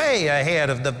 way, way ahead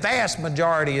of the vast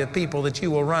majority of people that you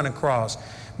will run across.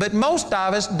 But most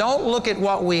of us don't look at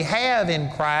what we have in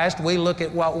Christ. We look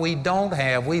at what we don't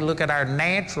have. We look at our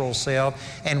natural self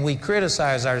and we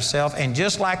criticize ourselves. And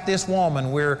just like this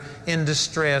woman, we're in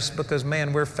distress because,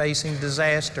 man, we're facing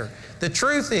disaster. The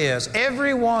truth is,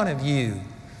 every one of you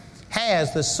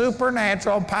has the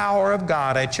supernatural power of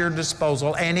God at your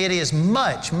disposal, and it is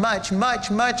much, much, much,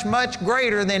 much, much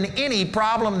greater than any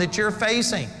problem that you're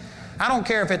facing. I don't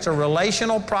care if it's a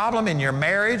relational problem in your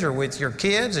marriage or with your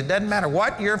kids. It doesn't matter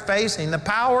what you're facing. The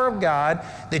power of God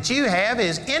that you have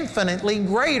is infinitely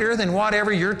greater than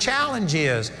whatever your challenge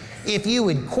is. If you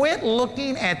would quit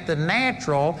looking at the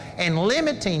natural and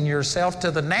limiting yourself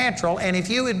to the natural, and if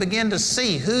you would begin to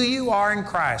see who you are in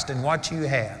Christ and what you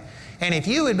have, and if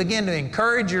you would begin to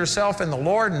encourage yourself in the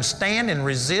Lord and stand and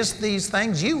resist these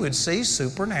things, you would see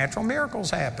supernatural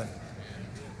miracles happen.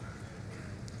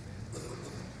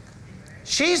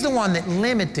 She's the one that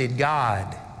limited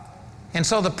God. And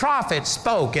so the prophet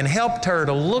spoke and helped her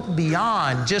to look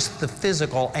beyond just the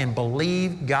physical and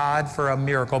believe God for a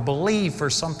miracle, believe for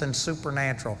something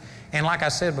supernatural. And like I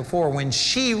said before, when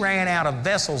she ran out of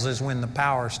vessels is when the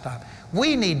power stopped.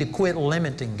 We need to quit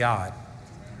limiting God.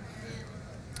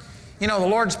 You know, the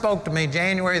Lord spoke to me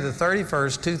January the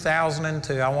 31st,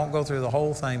 2002. I won't go through the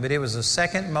whole thing, but it was the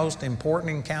second most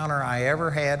important encounter I ever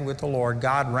had with the Lord.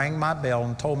 God rang my bell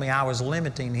and told me I was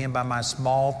limiting Him by my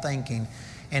small thinking.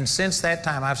 And since that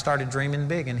time, I've started dreaming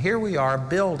big. And here we are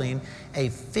building a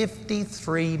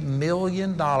 $53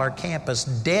 million campus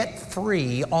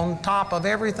debt-free on top of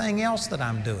everything else that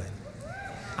I'm doing.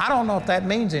 I don't know if that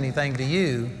means anything to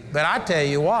you, but I tell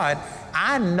you what,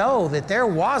 I know that there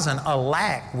wasn't a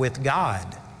lack with God.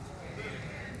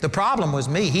 The problem was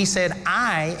me. He said,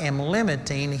 I am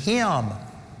limiting Him.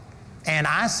 And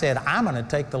I said, I'm going to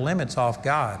take the limits off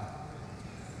God.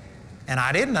 And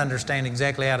I didn't understand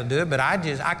exactly how to do it, but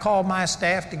I called my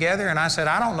staff together and I said,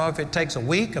 I don't know if it takes a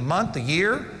week, a month, a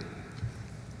year,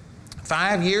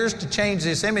 5 years to change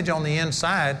this image on the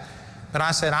inside. But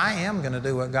I said, I am going to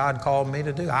do what God called me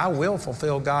to do. I will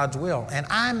fulfill God's will. And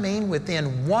I mean,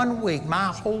 within 1 week, my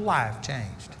whole life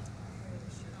changed.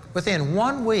 Within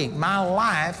 1 week, my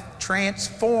life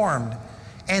transformed.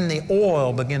 And the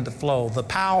oil began to flow. The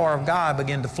power of God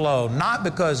began to flow. Not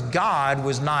because God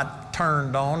was not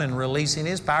turned on and releasing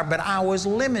His power, but I was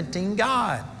limiting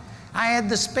God. I had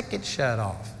the spigot shut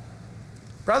off.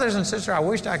 Brothers and sisters, I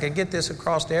wished I could get this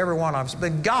across to every one of us,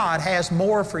 but God has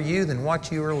more for you than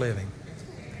what you are living.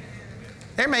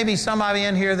 There may be some of you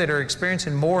in here that are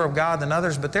experiencing more of God than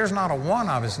others, but there's not a one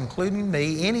of us, including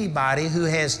me, anybody who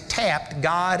has tapped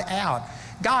God out.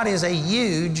 God is a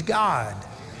huge God.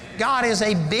 God is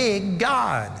a big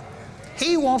God.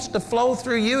 He wants to flow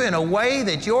through you in a way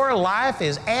that your life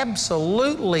is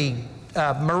absolutely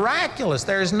miraculous.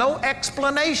 There is no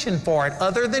explanation for it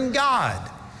other than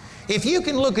God. If you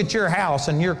can look at your house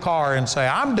and your car and say,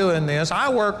 I'm doing this,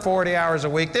 I work 40 hours a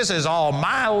week, this is all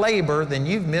my labor, then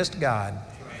you've missed God.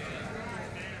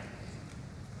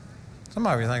 Some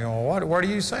of you are thinking, well, what are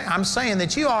you saying? I'm saying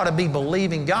that you ought to be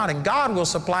believing God, and God will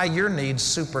supply your needs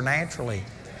supernaturally.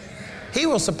 He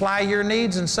will supply your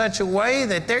needs in such a way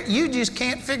that you just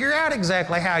can't figure out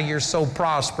exactly how you're so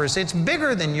prosperous. It's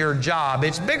bigger than your job.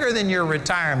 It's bigger than your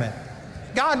retirement.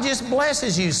 God just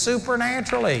blesses you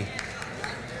supernaturally.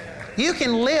 You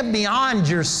can live beyond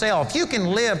yourself. You can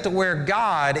live to where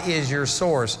God is your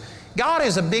source. God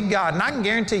is a big God, and I can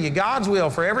guarantee you God's will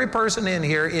for every person in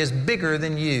here is bigger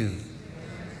than you.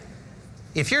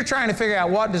 If you're trying to figure out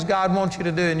what does God want you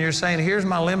to do and you're saying, here's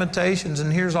my limitations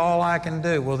and here's all I can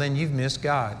do, well, then you've missed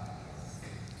God.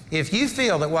 If you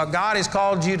feel that what God has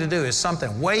called you to do is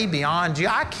something way beyond you,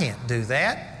 I can't do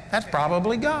that. That's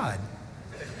probably God.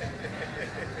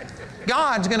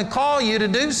 God's going to call you to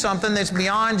do something that's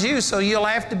beyond you, so you'll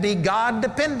have to be God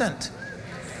dependent.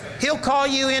 He'll call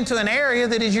you into an area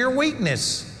that is your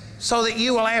weakness so that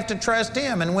you will have to trust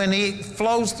Him. And when He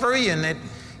flows through you and it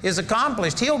is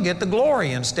accomplished, He'll get the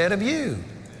glory instead of you.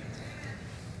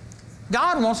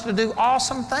 God wants to do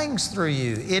awesome things through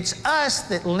you. It's us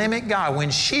that limit God. When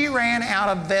she ran out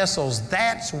of vessels,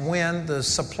 that's when the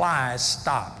supply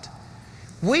stopped.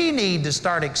 We need to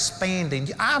start expanding.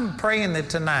 I'm praying that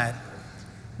tonight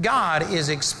God is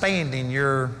expanding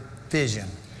your vision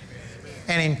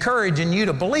and encouraging you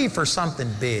to believe for something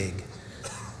big.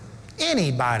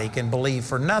 Anybody can believe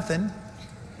for nothing.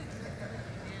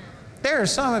 There are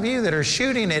some of you that are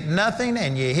shooting at nothing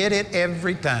and you hit it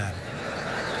every time.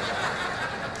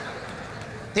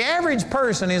 The average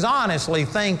person is honestly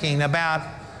thinking about,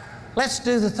 let's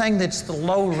do the thing that's the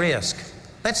low risk.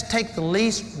 Let's take the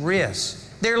least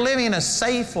risk. They're living a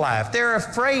safe life. They're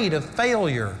afraid of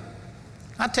failure.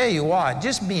 I tell you what,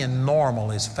 just being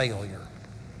normal is failure.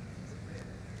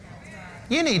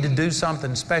 You need to do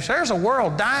something special. There's a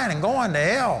world dying and going to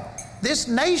hell. This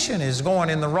nation is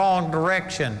going in the wrong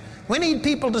direction. We need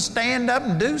people to stand up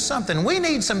and do something. We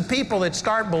need some people that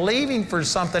start believing for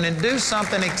something and do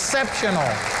something exceptional.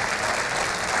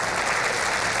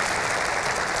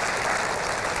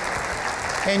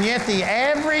 And yet the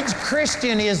average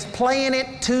Christian is playing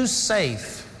it too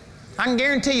safe. I can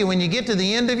guarantee you when you get to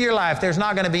the end of your life, there's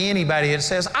not going to be anybody that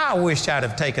says, I wish I'd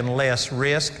have taken less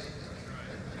risk.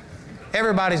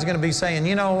 Everybody's going to be saying,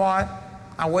 you know what?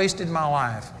 I wasted my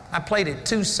life. I played it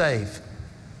too safe.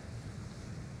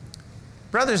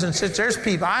 Brothers and sisters, there's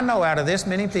people, I know out of this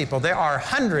many people, there are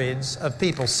hundreds of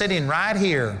people sitting right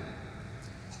here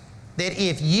that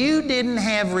if you didn't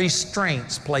have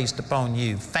restraints placed upon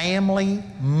you, family,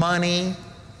 money,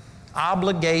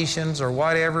 obligations or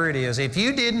whatever it is, if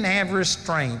you didn't have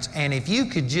restraints and if you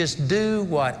could just do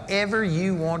whatever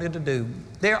you wanted to do,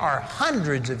 there are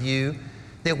hundreds of you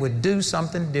that would do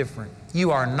something different.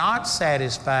 You are not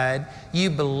satisfied. You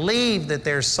believe that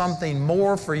there's something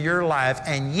more for your life,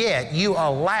 and yet you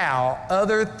allow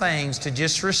other things to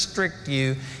just restrict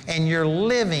you, and you're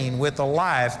living with a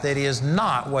life that is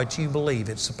not what you believe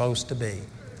it's supposed to be.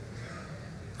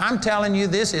 I'm telling you,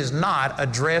 this is not a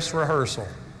dress rehearsal.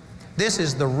 This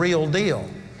is the real deal.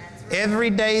 Every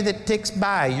day that ticks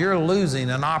by, you're losing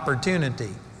an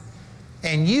opportunity.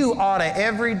 And you ought to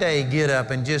every day get up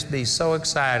and just be so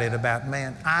excited about,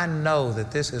 man, I know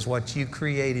that this is what you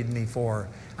created me for.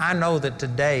 I know that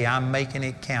today I'm making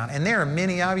it count. And there are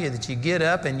many of you that you get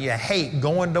up and you hate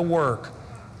going to work.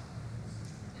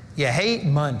 You hate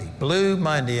Monday, Blue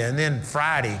Monday, and then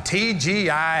Friday,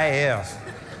 TGIF.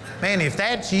 Man, if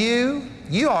that's you,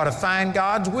 you ought to find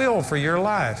God's will for your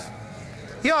life.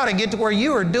 You ought to get to where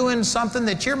you are doing something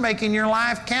that you're making your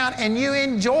life count and you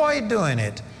enjoy doing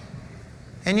it.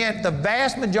 And yet the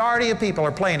vast majority of people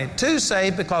are playing it too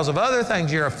safe because of other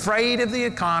things. You're afraid of the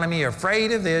economy, you're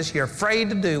afraid of this, you're afraid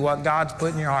to do what God's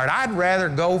put in your heart. I'd rather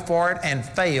go for it and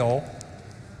fail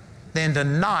than to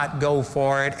not go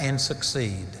for it and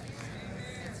succeed.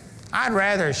 I'd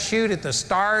rather shoot at the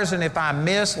stars and if I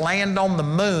miss, land on the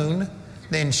moon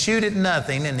than shoot at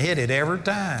nothing and hit it every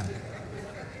time.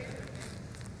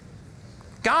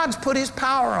 God's put His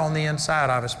power on the inside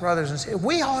of us, brothers and sisters.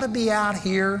 We ought to be out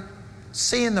here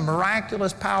seeing the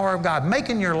miraculous power of God,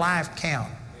 making your life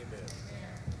count. Amen.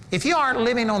 If you aren't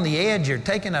living on the edge, you're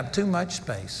taking up too much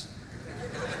space.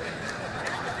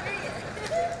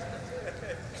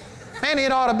 Man,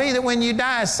 it ought to be that when you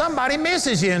die, somebody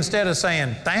misses you instead of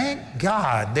saying, thank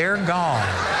God they're gone.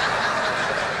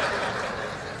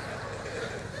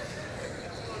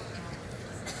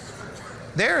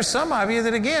 There are some of you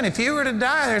that, again, if you were to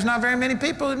die, there's not very many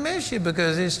people that miss you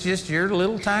because it's just your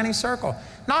little tiny circle.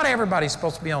 Not everybody's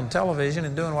supposed to be on television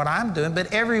and doing what I'm doing,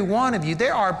 but every one of you,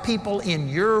 there are people in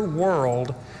your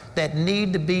world that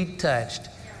need to be touched,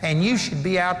 and you should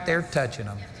be out there touching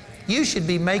them. You should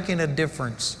be making a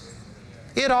difference.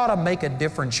 It ought to make a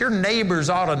difference. Your neighbors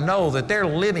ought to know that they're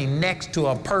living next to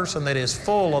a person that is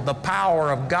full of the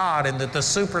power of God and that the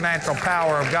supernatural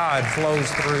power of God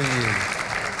flows through you.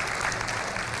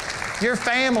 Your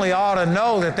family ought to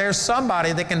know that there's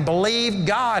somebody that can believe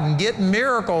God and get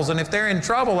miracles, and if they're in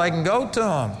trouble, they can go to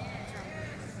them.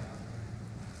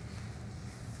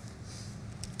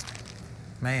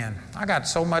 Man, I got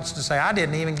so much to say. I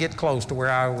didn't even get close to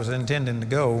where I was intending to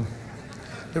go.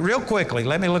 But real quickly,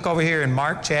 let me look over here in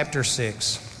Mark chapter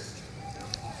 6.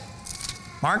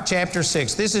 Mark chapter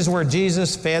 6. This is where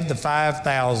Jesus fed the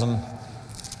 5,000.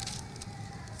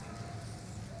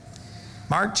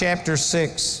 Mark chapter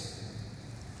 6.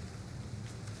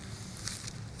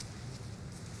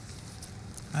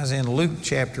 I was in Luke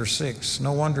chapter 6.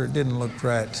 No wonder it didn't look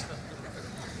right.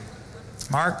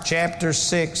 Mark chapter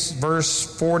 6,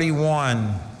 verse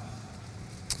 41.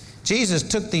 Jesus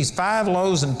took these 5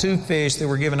 loaves and 2 fish that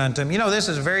were given unto him. You know, this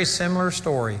is a very similar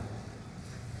story.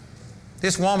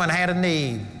 This woman had a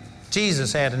need.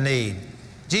 Jesus had a need.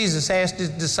 Jesus asked His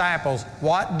disciples,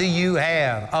 what do you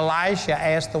have? Elisha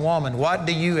asked the woman, what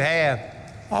do you have?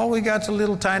 All we got's a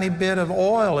little tiny bit of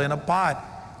oil in a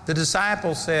pot. The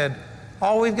disciples said,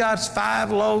 all we've got is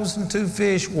 5 loaves and 2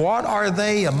 fish. What are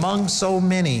they among so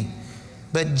many?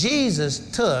 But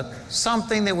Jesus took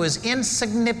something that was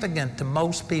insignificant to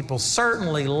most people,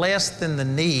 certainly less than the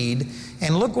need,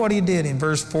 and look what He did in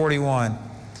verse 41.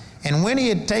 And when He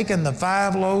had taken the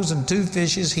 5 loaves and 2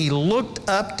 fishes, He looked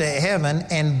up to heaven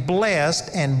and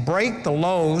blessed and brake the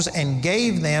loaves and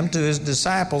gave them to His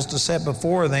disciples to set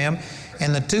before them,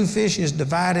 and the 2 fishes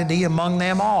divided He among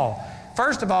them all.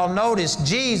 First of all, notice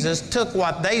Jesus took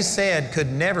what they said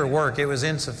could never work. It was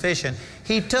insufficient.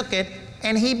 He took it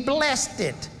and He blessed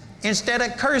it instead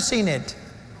of cursing it.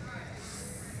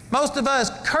 Most of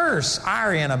us curse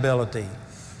our inability.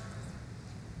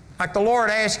 Like the Lord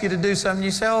asks you to do something, you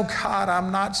say, oh God,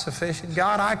 I'm not sufficient.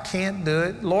 God, I can't do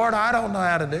it. Lord, I don't know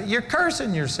how to do it. You're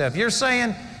cursing yourself. You're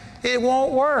saying it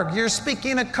won't work. You're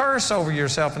speaking a curse over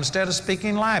yourself instead of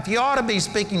speaking life. You ought to be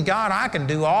speaking, God, I can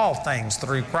do all things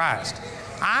through Christ.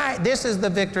 This is the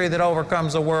victory that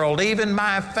overcomes the world, even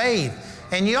my faith.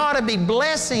 And you ought to be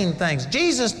blessing things.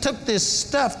 Jesus took this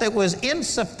stuff that was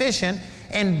insufficient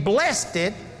and blessed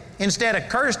it instead of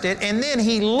cursed it, and then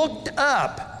He looked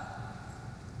up.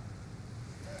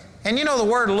 And you know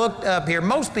the word looked up here,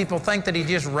 most people think that He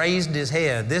just raised His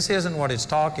head. This isn't what it's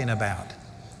talking about.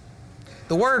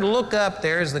 The word look up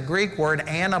there is the Greek word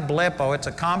anablepo. It's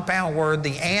a compound word.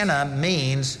 The ana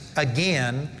means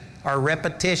again or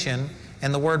repetition,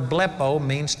 and the word blepo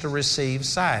means to receive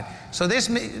sight. So this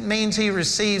means he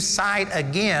received sight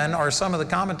again, or some of the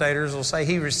commentators will say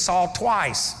he saw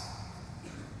twice.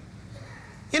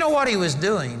 You know what he was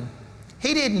doing?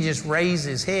 He didn't just raise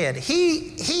his head.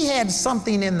 He had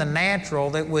something in the natural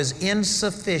that was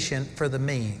insufficient for the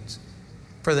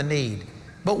need.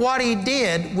 But what he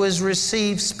did was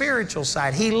receive spiritual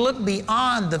sight. He looked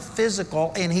beyond the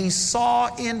physical and he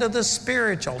saw into the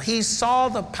spiritual. He saw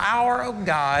the power of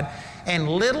God, and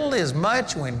little is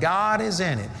much when God is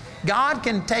in it. God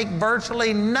can take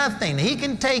virtually nothing. He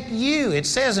can take you. It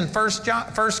says in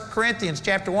 1 Corinthians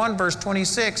chapter 1, verse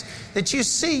 26, that you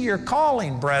see your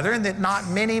calling, brethren, that not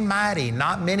many mighty,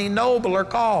 not many noble are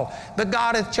called. But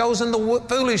God hath chosen the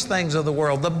foolish things of the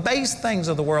world, the base things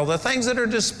of the world, the things that are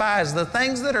despised, the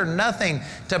things that are nothing,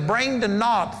 to bring to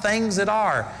naught things that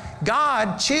are.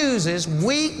 God chooses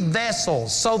weak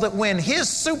vessels so that when His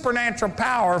supernatural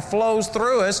power flows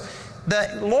through us,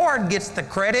 the Lord gets the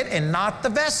credit and not the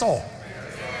vessel.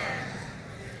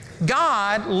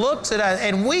 God looks at us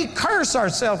and we curse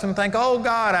ourselves and think, oh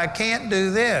God, I can't do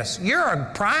this. You're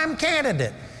a prime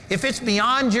candidate. If it's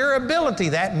beyond your ability,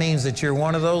 that means that you're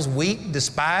one of those weak,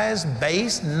 despised,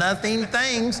 base, nothing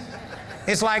things.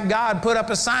 It's like God put up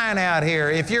a sign out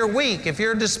here. If you're weak, if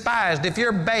you're despised, if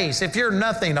you're base, if you're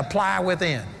nothing, apply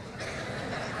within.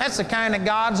 That's the kind that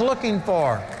God's looking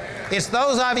for. It's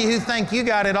those of you who think you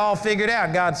got it all figured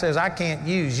out. God says, I can't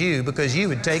use you because you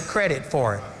would take credit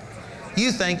for it.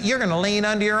 You think you're going to lean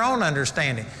under your own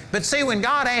understanding. But see, when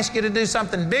God asks you to do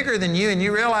something bigger than you and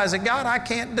you realize that, God, I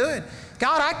can't do it.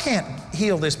 God, I can't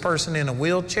heal this person in a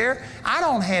wheelchair. I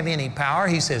don't have any power.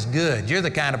 He says, good, you're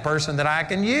the kind of person that I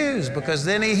can use, because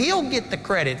then He'll get the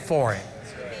credit for it.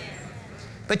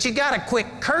 But you got to quit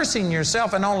cursing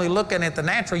yourself and only looking at the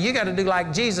natural. You got to do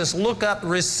like Jesus. Look up,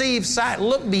 receive sight,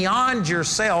 look beyond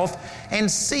yourself and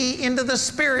see into the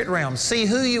spirit realm. See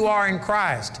who you are in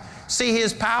Christ. See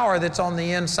His power that's on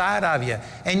the inside of you.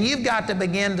 And you've got to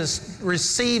begin to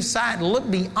receive sight and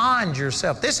look beyond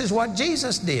yourself. This is what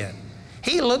Jesus did.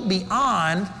 He looked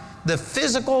beyond the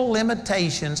physical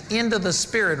limitations into the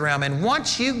spirit realm. And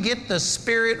once you get the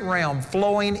spirit realm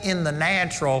flowing in the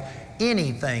natural,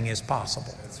 anything is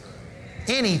possible.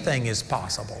 Anything is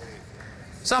possible.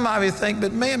 Some of you think,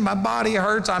 but man, my body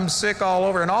hurts, I'm sick all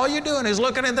over, and all you're doing is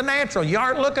looking at the natural. You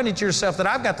aren't looking at yourself that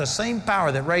I've got the same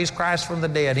power that raised Christ from the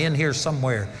dead in here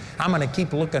somewhere. I'm going to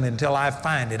keep looking until I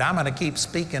find it. I'm going to keep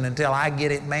speaking until I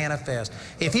get it manifest.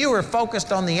 If you were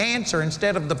focused on the answer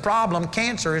instead of the problem,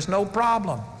 cancer is no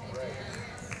problem.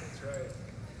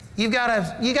 You've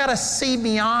got to see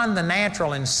beyond the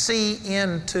natural and see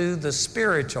into the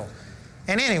spiritual.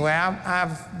 And anyway,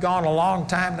 I've gone a long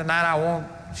time tonight. I won't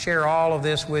share all of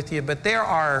this with you, but there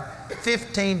are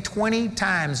 15, 20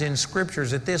 times in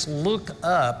Scriptures that this look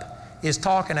up is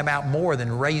talking about more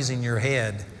than raising your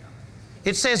head.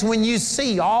 It says when you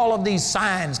see all of these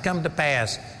signs come to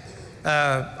pass,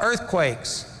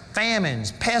 earthquakes,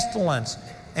 famines, pestilence,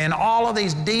 and all of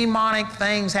these demonic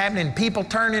things happening, people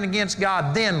turning against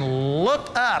God, then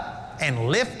look up and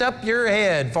lift up your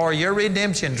head, for your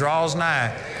redemption draws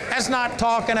nigh. That's not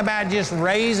talking about just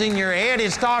raising your head.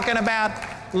 It's talking about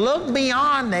look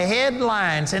beyond the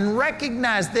headlines and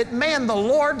recognize that, man, the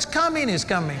Lord's coming is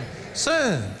coming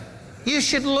soon. You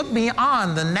should look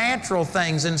beyond the natural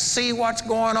things and see what's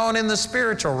going on in the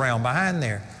spiritual realm behind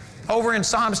there. Over in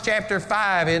Psalms chapter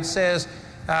 5, it says,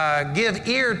 give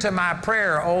ear to my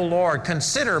prayer, O Lord.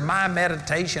 Consider my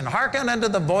meditation. Hearken unto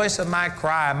the voice of my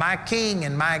cry, my King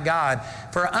and my God.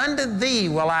 For unto Thee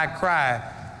will I cry.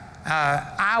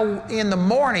 In the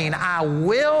morning I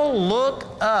will look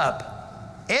up.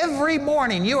 Every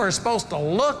morning you are supposed to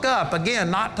look up.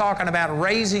 Again, not talking about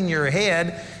raising your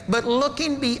head, but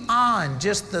looking beyond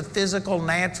just the physical,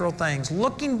 natural things.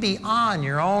 Looking beyond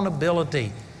your own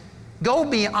ability. Go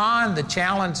beyond the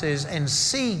challenges and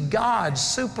see God's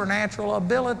supernatural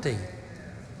ability.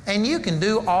 And you can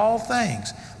do all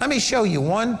things. Let me show you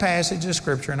one passage of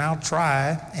Scripture, and I'll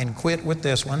try and quit with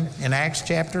this one. In Acts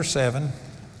chapter 7.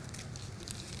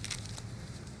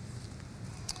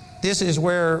 This is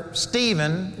where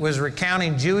Stephen was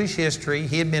recounting Jewish history.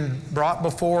 He had been brought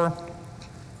before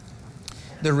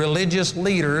the religious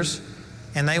leaders,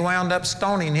 and they wound up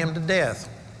stoning him to death.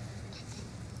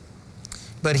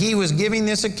 But he was giving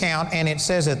this account, and it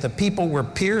says that the people were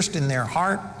pierced in their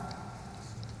heart,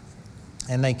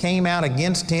 and they came out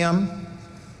against him.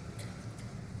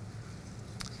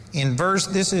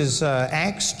 This is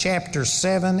Acts chapter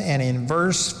 7, and in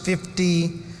verse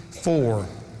 54.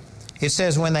 It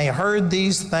says, when they heard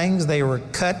these things, they were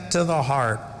cut to the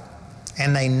heart,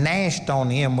 and they gnashed on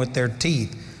him with their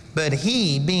teeth. But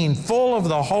he, being full of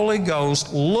the Holy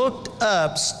Ghost, looked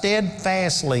up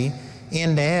steadfastly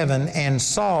into heaven and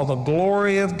saw the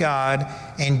glory of God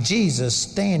and Jesus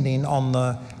standing on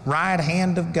the right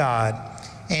hand of God,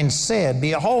 and said,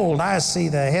 Behold, I see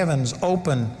the heavens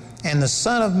open, and the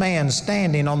Son of Man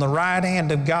standing on the right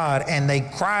hand of God. And they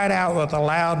cried out with a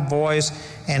loud voice,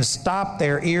 and stopped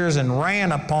their ears, and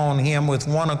ran upon him with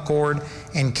one accord,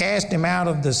 and cast him out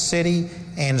of the city,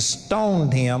 and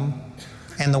stoned him.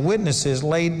 And the witnesses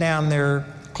laid down their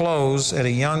clothes at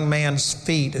a young man's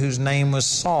feet, whose name was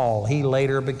Saul. He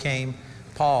later became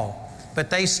Paul. But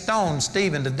they stoned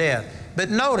Stephen to death. But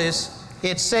notice,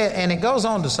 it said, and it goes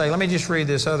on to say, let me just read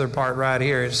this other part right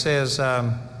here. It says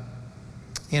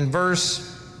in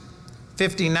verse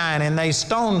 59, and they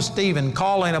stoned Stephen,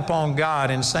 calling upon God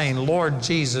and saying, Lord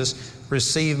Jesus,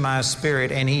 receive my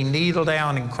spirit. And he kneeled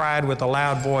down and cried with a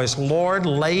loud voice, Lord,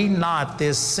 lay not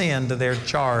this sin to their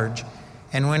charge.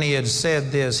 And when he had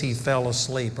said this, he fell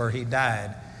asleep, or he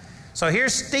died. So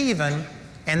here's Stephen,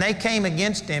 and they came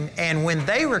against him. And when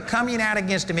they were coming out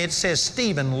against him, it says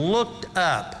Stephen looked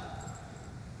up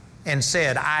and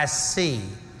said, I see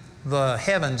the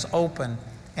heavens open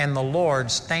and the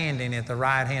Lord standing at the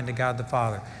right hand of God the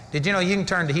Father. Did you know you can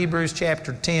turn to Hebrews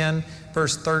chapter 10,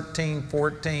 verse 13,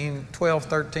 14, 12,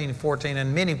 13, and 14,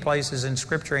 and many places in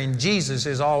Scripture, and Jesus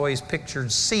is always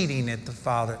pictured sitting at the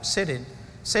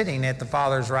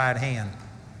Father's right hand.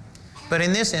 But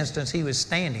in this instance, he was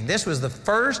standing. This was the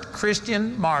first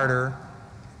Christian martyr,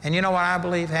 and you know what I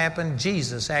believe happened?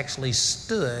 Jesus actually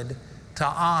stood to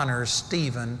honor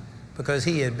Stephen, because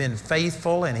he had been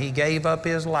faithful and he gave up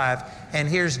his life. And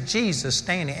here's Jesus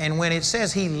standing. And when it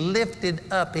says he lifted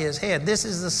up his head, this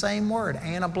is the same word,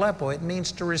 anablepo. It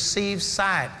means to receive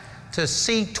sight, to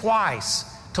see twice,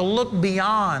 to look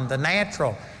beyond the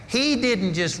natural. He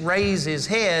didn't just raise his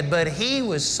head, but he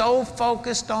was so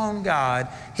focused on God,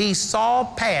 he saw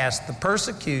past the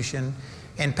persecution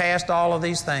and past all of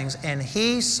these things, and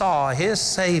he saw his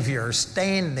Savior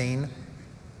standing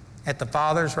at the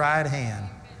Father's right hand.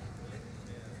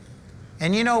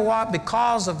 And you know what?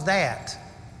 Because of that,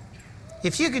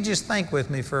 if you could just think with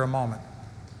me for a moment.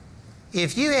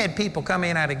 If you had people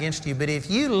coming out against you, but if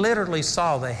you literally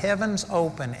saw the heavens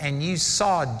open and you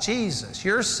saw Jesus,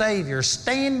 your Savior,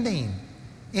 standing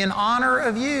in honor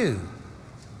of you.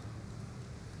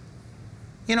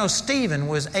 You know, Stephen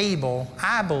was able,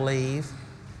 I believe,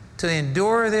 to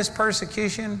endure this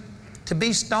persecution, to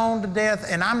be stoned to death,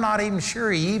 and I'm not even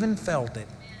sure he even felt it.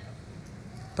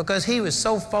 Because he was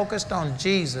so focused on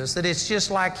Jesus that it's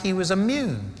just like he was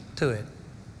immune to it.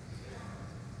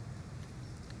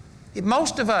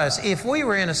 Most of us, if we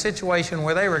were in a situation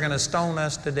where they were going to stone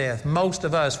us to death, most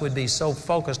of us would be so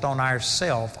focused on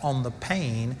ourself, on the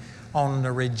pain, on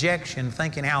the rejection,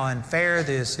 thinking how unfair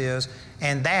this is,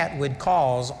 and that would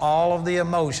cause all of the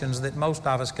emotions that most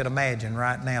of us could imagine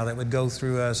right now that would go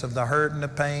through us, of the hurt and the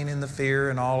pain and the fear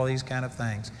and all of these kind of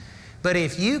things. But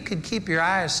if you could keep your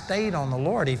eyes stayed on the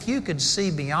Lord, if you could see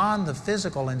beyond the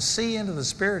physical and see into the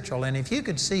spiritual, and if you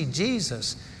could see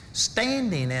Jesus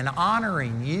standing and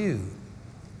honoring you,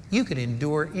 you could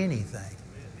endure anything.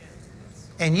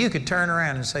 And you could turn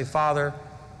around and say, Father,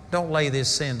 don't lay this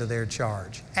sin to their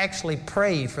charge. Actually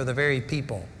pray for the very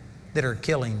people that are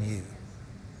killing you.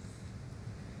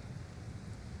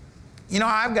 You know,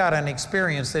 I've got an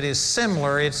experience that is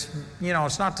similar. It's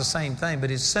not the same thing, but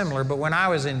it's similar. But when I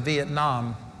was in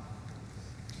Vietnam,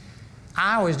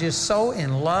 I was just so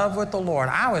in love with the Lord.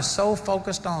 I was so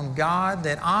focused on God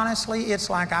that honestly, it's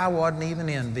like I wasn't even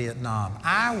in Vietnam.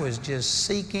 I was just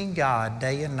seeking God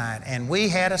day and night. And we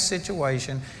had a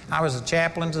situation. I was a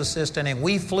chaplain's assistant, and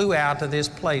we flew out to this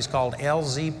place called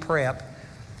LZ Prep.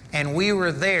 And we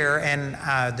were there, and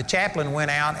the chaplain went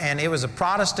out, and it was a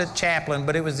Protestant chaplain,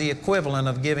 but it was the equivalent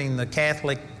of giving the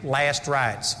Catholic last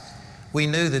rites. We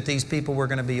knew that these people were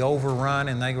going to be overrun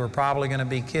and they were probably going to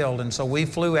be killed. And so we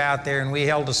flew out there and we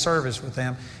held a service with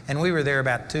them. And we were there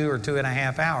about 2 or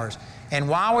 2.5 hours. And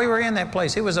while we were in that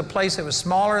place, it was a place that was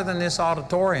smaller than this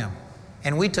auditorium.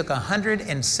 And we took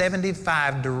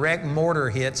 175 direct mortar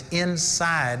hits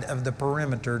inside of the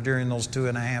perimeter during those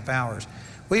 2.5 hours.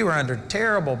 We were under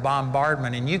terrible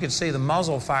bombardment, and you could see the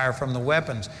muzzle fire from the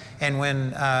weapons. And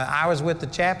when I was with the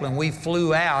chaplain, we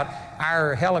flew out.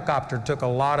 Our helicopter took a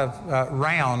lot of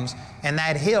rounds, and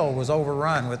that hill was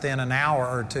overrun within an hour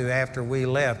or two after we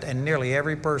left, and nearly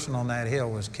every person on that hill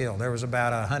was killed. There was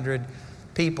about 100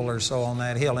 people or so on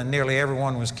that hill, and nearly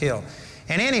everyone was killed.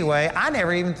 And anyway, I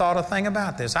never even thought a thing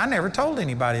about this. I never told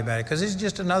anybody about it because it's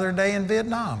just another day in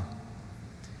Vietnam.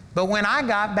 But when I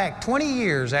got back, 20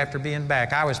 years after being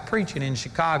back, I was preaching in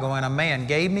Chicago, and a man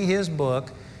gave me his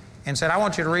book and said, I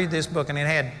want you to read this book. And it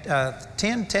had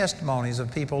 10 testimonies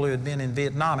of people who had been in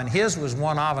Vietnam, and his was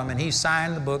one of them, and he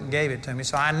signed the book and gave it to me.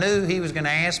 So I knew he was going to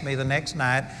ask me the next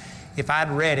night if I'd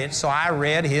read it. So I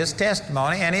read his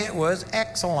testimony, and it was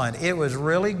excellent. It was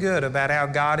really good about how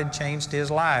God had changed his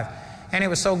life. And it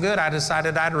was so good, I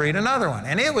decided I'd read another one.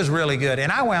 And it was really good.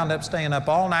 And I wound up staying up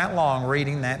all night long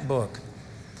reading that book.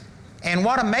 And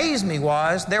what amazed me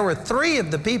was there were 3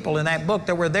 of the people in that book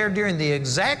that were there during the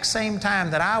exact same time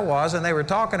that I was, and they were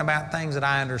talking about things that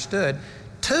I understood.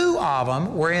 2 of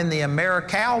them were in the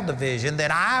AmeriCal division that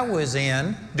I was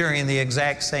in during the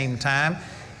exact same time.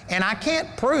 And I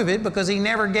can't prove it because he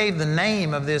never gave the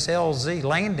name of this LZ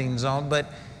landing zone,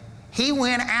 but he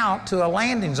went out to a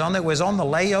landing zone that was on the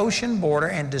Laotian border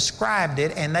and described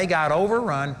it, and they got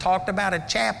overrun, talked about a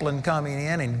chaplain coming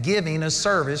in and giving a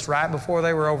service right before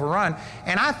they were overrun.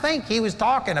 And I think he was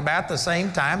talking about the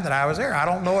same time that I was there. I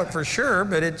don't know it for sure,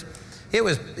 but it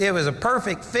was a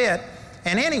perfect fit.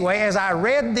 And anyway, as I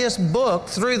read this book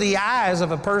through the eyes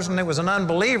of a person that was an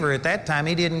unbeliever at that time,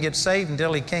 he didn't get saved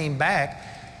until he came back,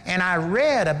 and I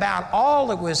read about all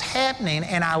that was happening,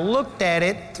 and I looked at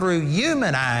it through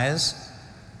human eyes.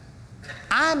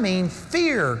 I mean,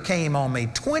 fear came on me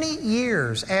 20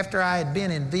 years after I had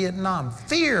been in Vietnam.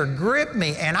 Fear gripped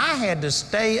me, and I had to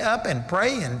stay up and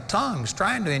pray in tongues,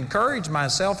 trying to encourage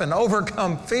myself and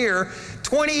overcome fear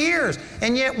 20 years.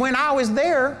 And yet when I was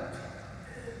there,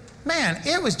 man,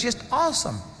 it was just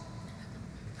awesome.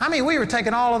 I mean, we were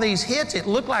taking all of these hits. It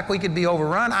looked like we could be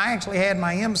overrun. I actually had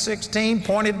my M16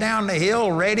 pointed down the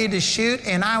hill, ready to shoot,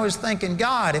 and I was thinking,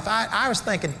 God, I was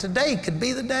thinking today could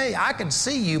be the day. I could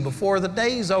see you before the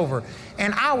day's over.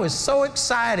 And I was so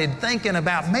excited thinking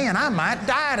about, man, I might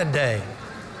die today.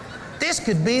 This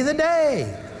could be the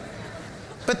day.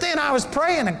 But then I was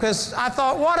praying because I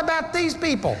thought, what about these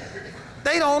people?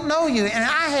 They don't know you. And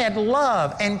I had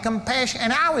love and compassion.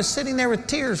 And I was sitting there with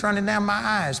tears running down my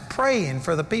eyes, praying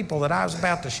for the people that I was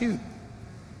about to shoot.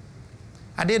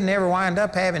 I didn't ever wind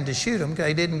up having to shoot them because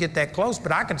they didn't get that close,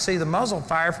 but I could see the muzzle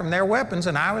fire from their weapons,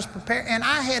 and I was prepared. And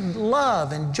I had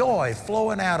love and joy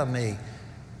flowing out of me.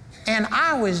 And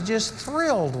I was just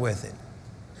thrilled with it.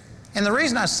 And the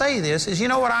reason I say this is, you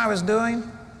know what I was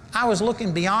doing? I was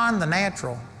looking beyond the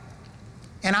natural.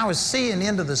 And I was seeing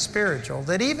into the spiritual,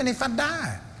 that even if I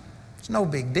die, it's no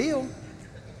big deal.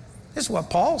 This is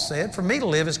what Paul said, for me to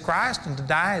live is Christ and to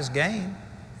die is gain.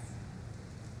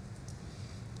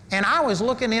 And I was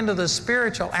looking into the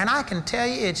spiritual, and I can tell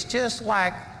you it's just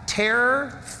like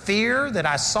terror, fear that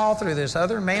I saw through this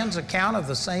other man's account of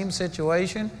the same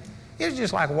situation. It was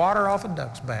just like water off a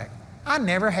duck's back. I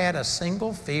never had a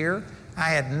single fear. I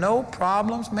had no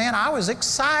problems. Man, I was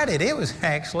excited. It was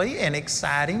actually an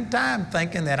exciting time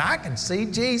thinking that I can see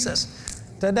Jesus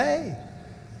today.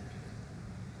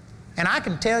 And I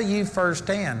can tell you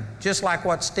firsthand, just like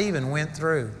what Stephen went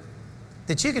through,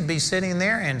 that you could be sitting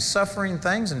there and suffering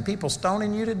things and people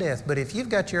stoning you to death. But if you've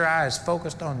got your eyes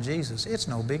focused on Jesus, it's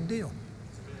no big deal.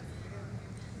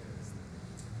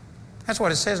 That's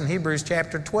what it says in Hebrews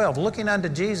chapter 12. Looking unto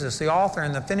Jesus, the author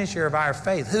and the finisher of our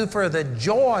faith, who for the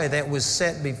joy that was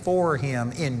set before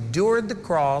him endured the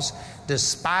cross,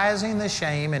 despising the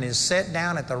shame, and is set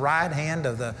down at the right hand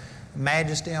of the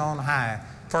Majesty on high.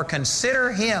 For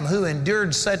consider him who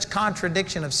endured such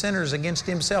contradiction of sinners against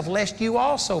himself, lest you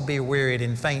also be wearied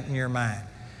and faint in your mind.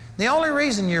 The only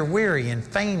reason you're weary and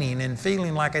fainting and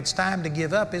feeling like it's time to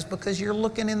give up is because you're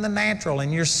looking in the natural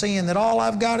and you're seeing that all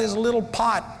I've got is a little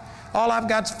pot. All I've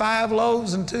got is 5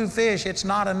 loaves and 2 fish. It's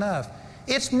not enough.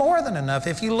 It's more than enough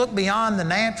if you look beyond the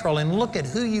natural and look at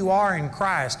who you are in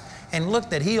Christ and look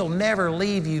that He'll never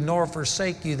leave you nor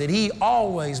forsake you, that He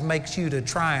always makes you to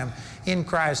triumph in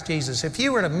Christ Jesus. If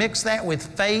you were to mix that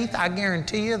with faith, I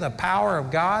guarantee you the power of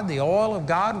God, the oil of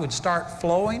God would start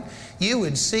flowing. You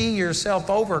would see yourself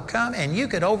overcome, and you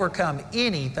could overcome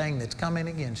anything that's coming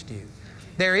against you.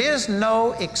 There is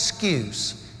no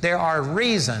excuse. There are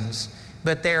reasons,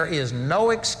 but there is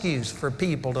no excuse for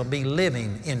people to be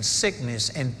living in sickness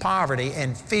and poverty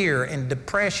and fear and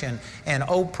depression and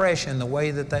oppression the way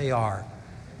that they are.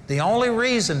 The only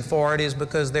reason for it is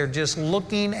because they're just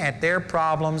looking at their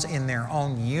problems in their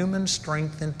own human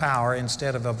strength and power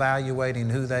instead of evaluating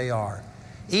who they are.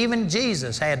 Even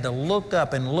Jesus had to look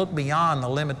up and look beyond the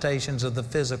limitations of the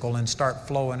physical and start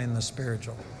flowing in the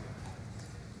spiritual.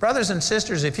 Brothers and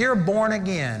sisters, if you're born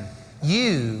again,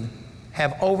 you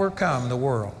have overcome the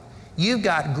world. You've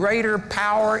got greater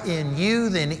power in you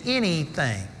than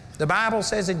anything The Bible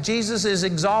says that Jesus is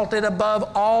exalted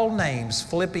above all names,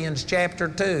 Philippians chapter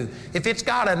 2. If it's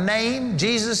got a name,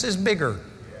 Jesus is bigger.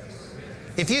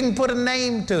 If you can put a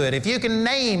name to it, if you can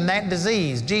name that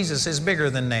disease, Jesus is bigger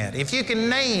than that. If you can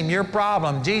name your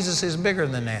problem, Jesus is bigger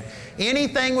than that.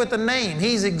 Anything with a name,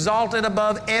 He's exalted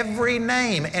above every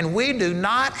name. And we do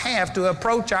not have to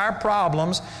approach our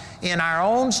problems in our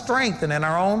own strength and in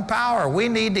our own power. We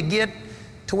need to get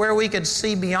to where we could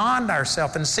see beyond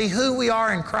ourselves and see who we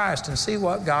are in Christ and see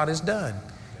what God has done.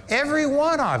 Every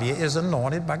one of you is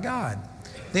anointed by God.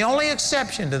 The only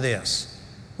exception to this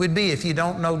would be if you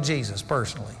don't know Jesus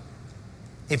personally.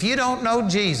 If you don't know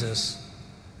Jesus,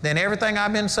 then everything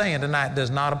I've been saying tonight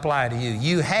does not apply to you.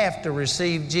 You have to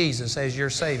receive Jesus as your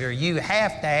Savior. You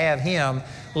have to have Him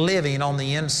living on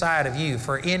the inside of you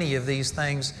for any of these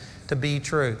things to be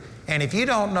true. And if you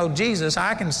don't know Jesus,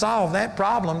 I can solve that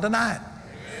problem tonight.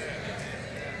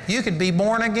 You could be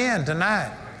born again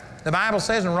tonight. The Bible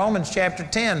says in Romans chapter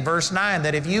 10, verse 9,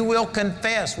 that if you will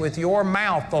confess with your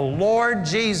mouth the Lord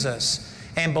Jesus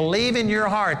and believe in your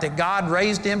heart that God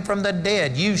raised Him from the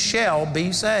dead, you shall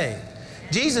be saved.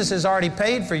 Jesus has already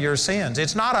paid for your sins.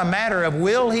 It's not a matter of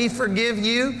will He forgive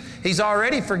you. He's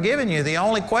already forgiven you. The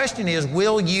only question is,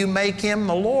 will you make Him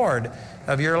the Lord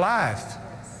of your life?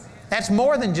 That's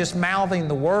more than just mouthing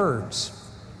the words.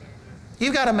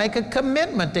 You've got to make a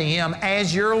commitment to Him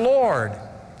as your Lord.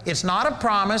 It's not a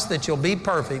promise that you'll be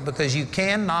perfect, because you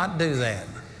cannot do that.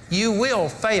 You will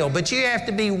fail, but you have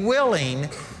to be willing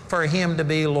for Him to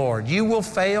be Lord. You will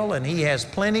fail, and He has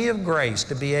plenty of grace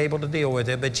to be able to deal with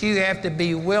it, but you have to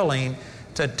be willing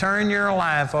to turn your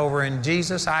life over. And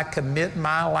Jesus, I commit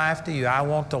my life to you. I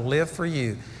want to live for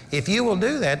you. If you will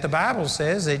do that, the Bible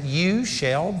says that you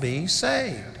shall be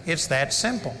saved. It's that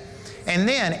simple. And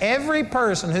then every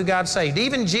person who got saved,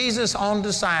 even Jesus' own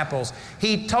disciples,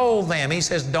 He told them, He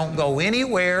says, don't go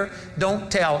anywhere,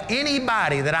 don't tell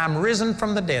anybody that I'm risen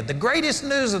from the dead. The greatest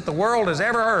news that the world has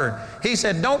ever heard. He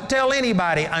said, don't tell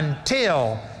anybody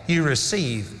until you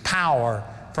receive power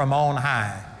from on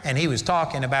high. And He was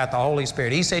talking about the Holy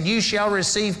Spirit. He said, you shall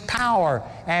receive power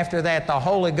after that the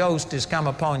Holy Ghost has come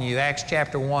upon you. Acts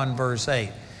chapter 1, verse 8.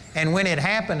 And when it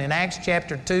happened in Acts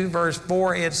chapter 2, verse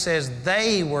 4, it says,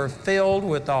 they were filled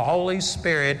with the Holy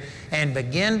Spirit and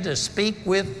began to speak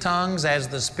with tongues as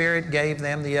the Spirit gave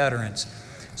them the utterance.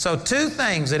 So two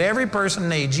things that every person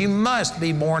needs. You must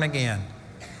be born again.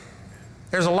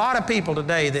 There's a lot of people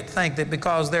today that think that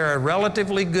because they're a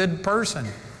relatively good person,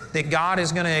 that God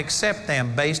is going to accept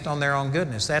them based on their own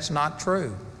goodness. That's not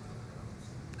true.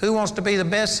 Who wants to be the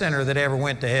best sinner that ever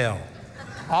went to hell?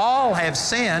 All have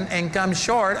sinned and come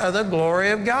short of the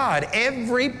glory of God.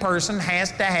 Every person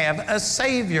has to have a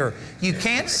Savior. You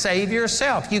can't save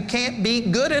yourself. You can't be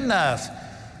good enough.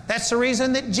 That's the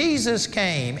reason that Jesus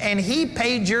came, and He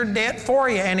paid your debt for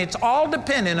you. And it's all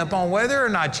dependent upon whether or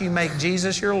not you make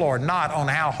Jesus your Lord, not on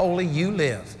how holy you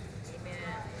live. Amen.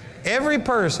 Every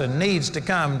person needs to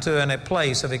come to a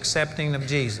place of accepting of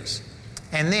Jesus.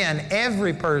 And then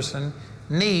every person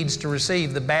needs to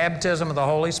receive the baptism of the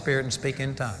Holy Spirit and speak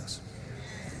in tongues.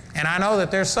 And I know that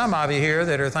there's some of you here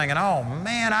that are thinking, oh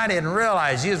man, I didn't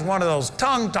realize you was one of those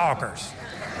tongue talkers.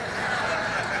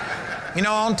 You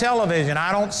know, on television,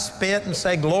 I don't spit and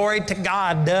say glory to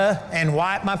God, and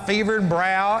wipe my fevered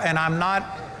brow, and I'm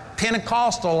not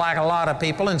Pentecostal like a lot of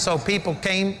people. And so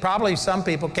probably some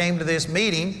people came to this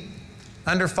meeting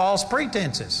under false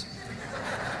pretenses.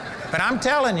 But I'm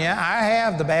telling you, I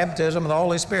have the baptism of the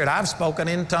Holy Spirit. I've spoken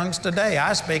in tongues today.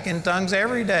 I speak in tongues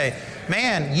every day.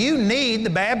 Man, you need the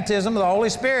baptism of the Holy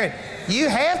Spirit. You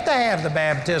have to have the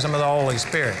baptism of the Holy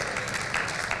Spirit.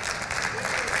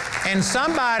 And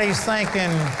somebody's thinking,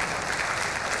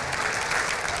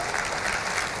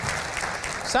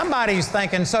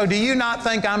 so do you not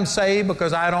think I'm saved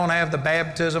because I don't have the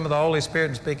baptism of the Holy Spirit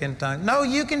and speak in tongues? No,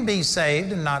 you can be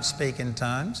saved and not speak in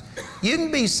tongues. You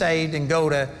can be saved and go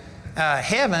to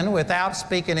heaven without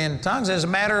speaking in tongues. As a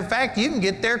matter of fact, you can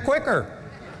get there quicker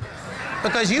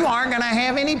because you aren't going to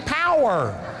have any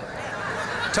power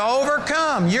to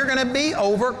overcome. You're going to be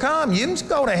overcome. You can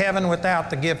go to heaven without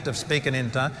the gift of speaking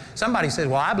in tongues. Somebody says,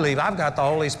 well, I believe I've got the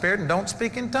Holy Spirit and don't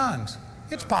speak in tongues.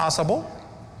 It's possible.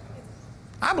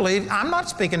 I believe I'm not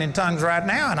speaking in tongues right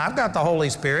now and I've got the Holy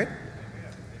Spirit.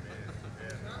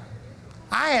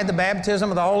 I had the baptism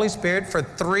of the Holy Spirit for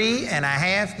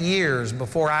 3.5 years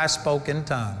before I spoke in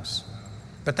tongues.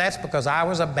 But that's because I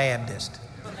was a Baptist.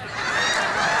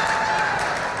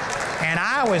 And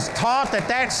I was taught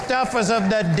that stuff was of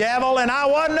the devil, and I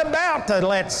wasn't about to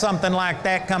let something like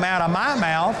that come out of my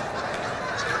mouth.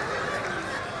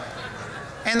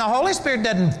 And the Holy Spirit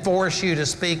doesn't force you to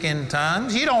speak in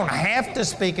tongues. You don't have to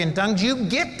speak in tongues. You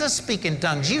get to speak in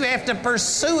tongues. You have to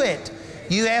pursue it.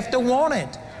 You have to want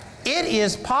it. It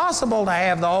is possible to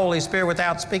have the Holy Spirit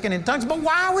without speaking in tongues, but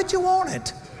why would you want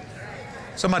it?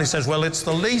 Somebody says, well, it's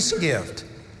the least gift.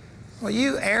 Well,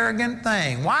 you arrogant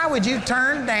thing. Why would you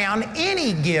turn down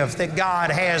any gift that God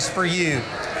has for you?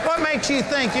 What makes you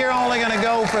think you're only going to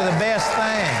go for the best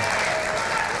thing?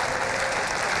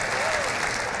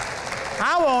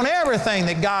 I want everything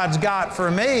that God's got for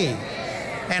me.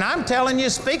 And I'm telling you,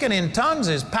 speaking in tongues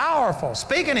is powerful.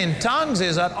 Speaking in tongues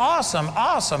is an awesome,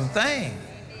 awesome thing.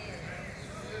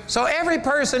 So every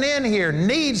person in here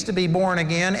needs to be born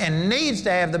again and needs to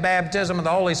have the baptism of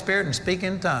the Holy Spirit and speak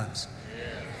in tongues.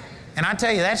 And I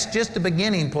tell you, that's just the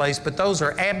beginning place, but those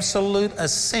are absolute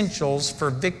essentials for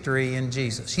victory in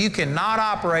Jesus. You cannot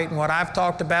operate in what I've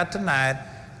talked about tonight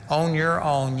on your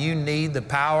own. You need the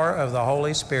power of the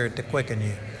Holy Spirit to quicken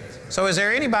you. So is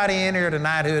there anybody in here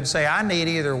tonight who would say, I need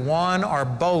either one or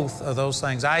both of those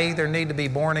things? I either need to be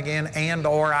born again and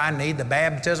or I need the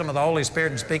baptism of the Holy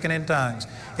Spirit and speaking in tongues.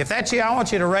 If that's you, I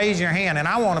want you to raise your hand and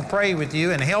I want to pray with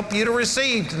you and help you to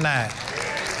receive tonight.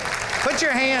 Put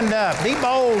your hand up. Be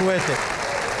bold with it.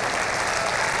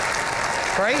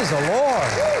 Praise the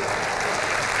Lord.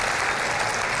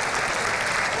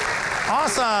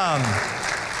 Awesome.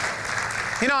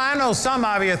 You know, I know some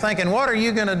of you are thinking, what are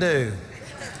you going to do?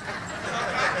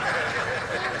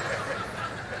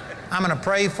 I'm going to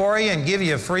pray for you and give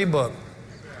you a free book.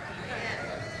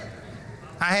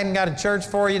 I hadn't got a church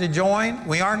for you to join.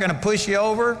 We aren't going to push you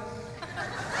over.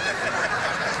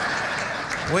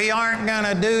 We aren't going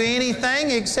to do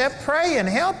anything except pray and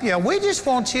help you. We just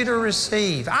want you to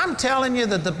receive. I'm telling you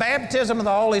that the baptism of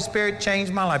the Holy Spirit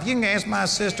changed my life. You can ask my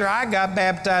sister. I got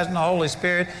baptized in the Holy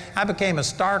Spirit. I became a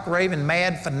stark, raving,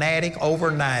 mad fanatic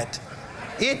overnight.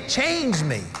 It changed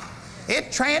me.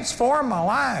 It transformed my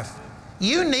life.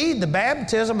 You need the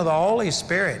baptism of the Holy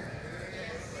Spirit.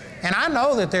 And I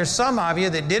know that there's some of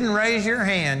you that didn't raise your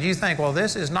hand. You think, well,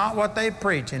 this is not what they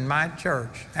preach in my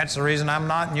church. That's the reason I'm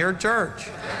not in your church.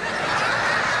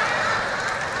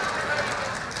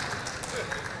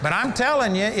 But I'm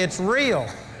telling you, it's real.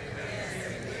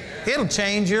 It'll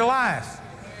change your life.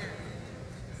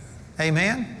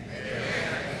 Amen?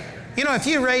 You know, if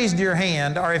you raised your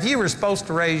hand, or if you were supposed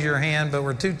to raise your hand but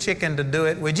were too chicken to do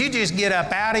it, would you just get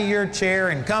up out of your chair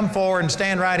and come forward and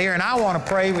stand right here, and I want to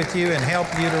pray with you and help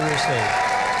you to receive.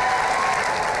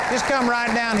 Just come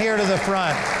right down here to the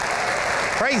front.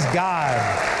 Praise God.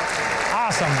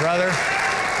 Awesome, brother.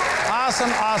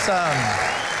 Awesome, awesome.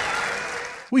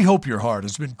 We hope your heart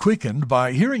has been quickened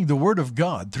by hearing the Word of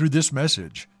God through this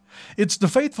message. It's the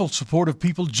faithful support of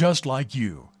people just like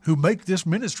you who make this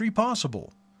ministry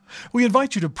possible. We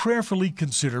invite you to prayerfully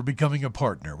consider becoming a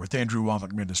partner with Andrew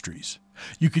Wommack Ministries.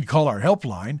 You can call our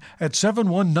helpline at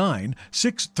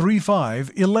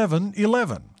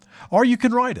 719-635-1111. Or you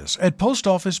can write us at Post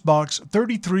Office Box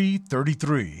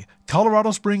 3333,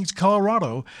 Colorado Springs,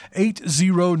 Colorado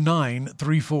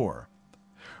 80934.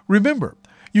 Remember,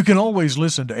 you can always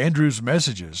listen to Andrew's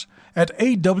messages at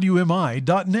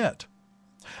awmi.net.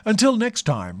 Until next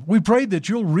time, we pray that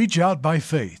you'll reach out by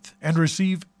faith and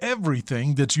receive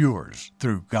everything that's yours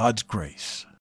through God's grace.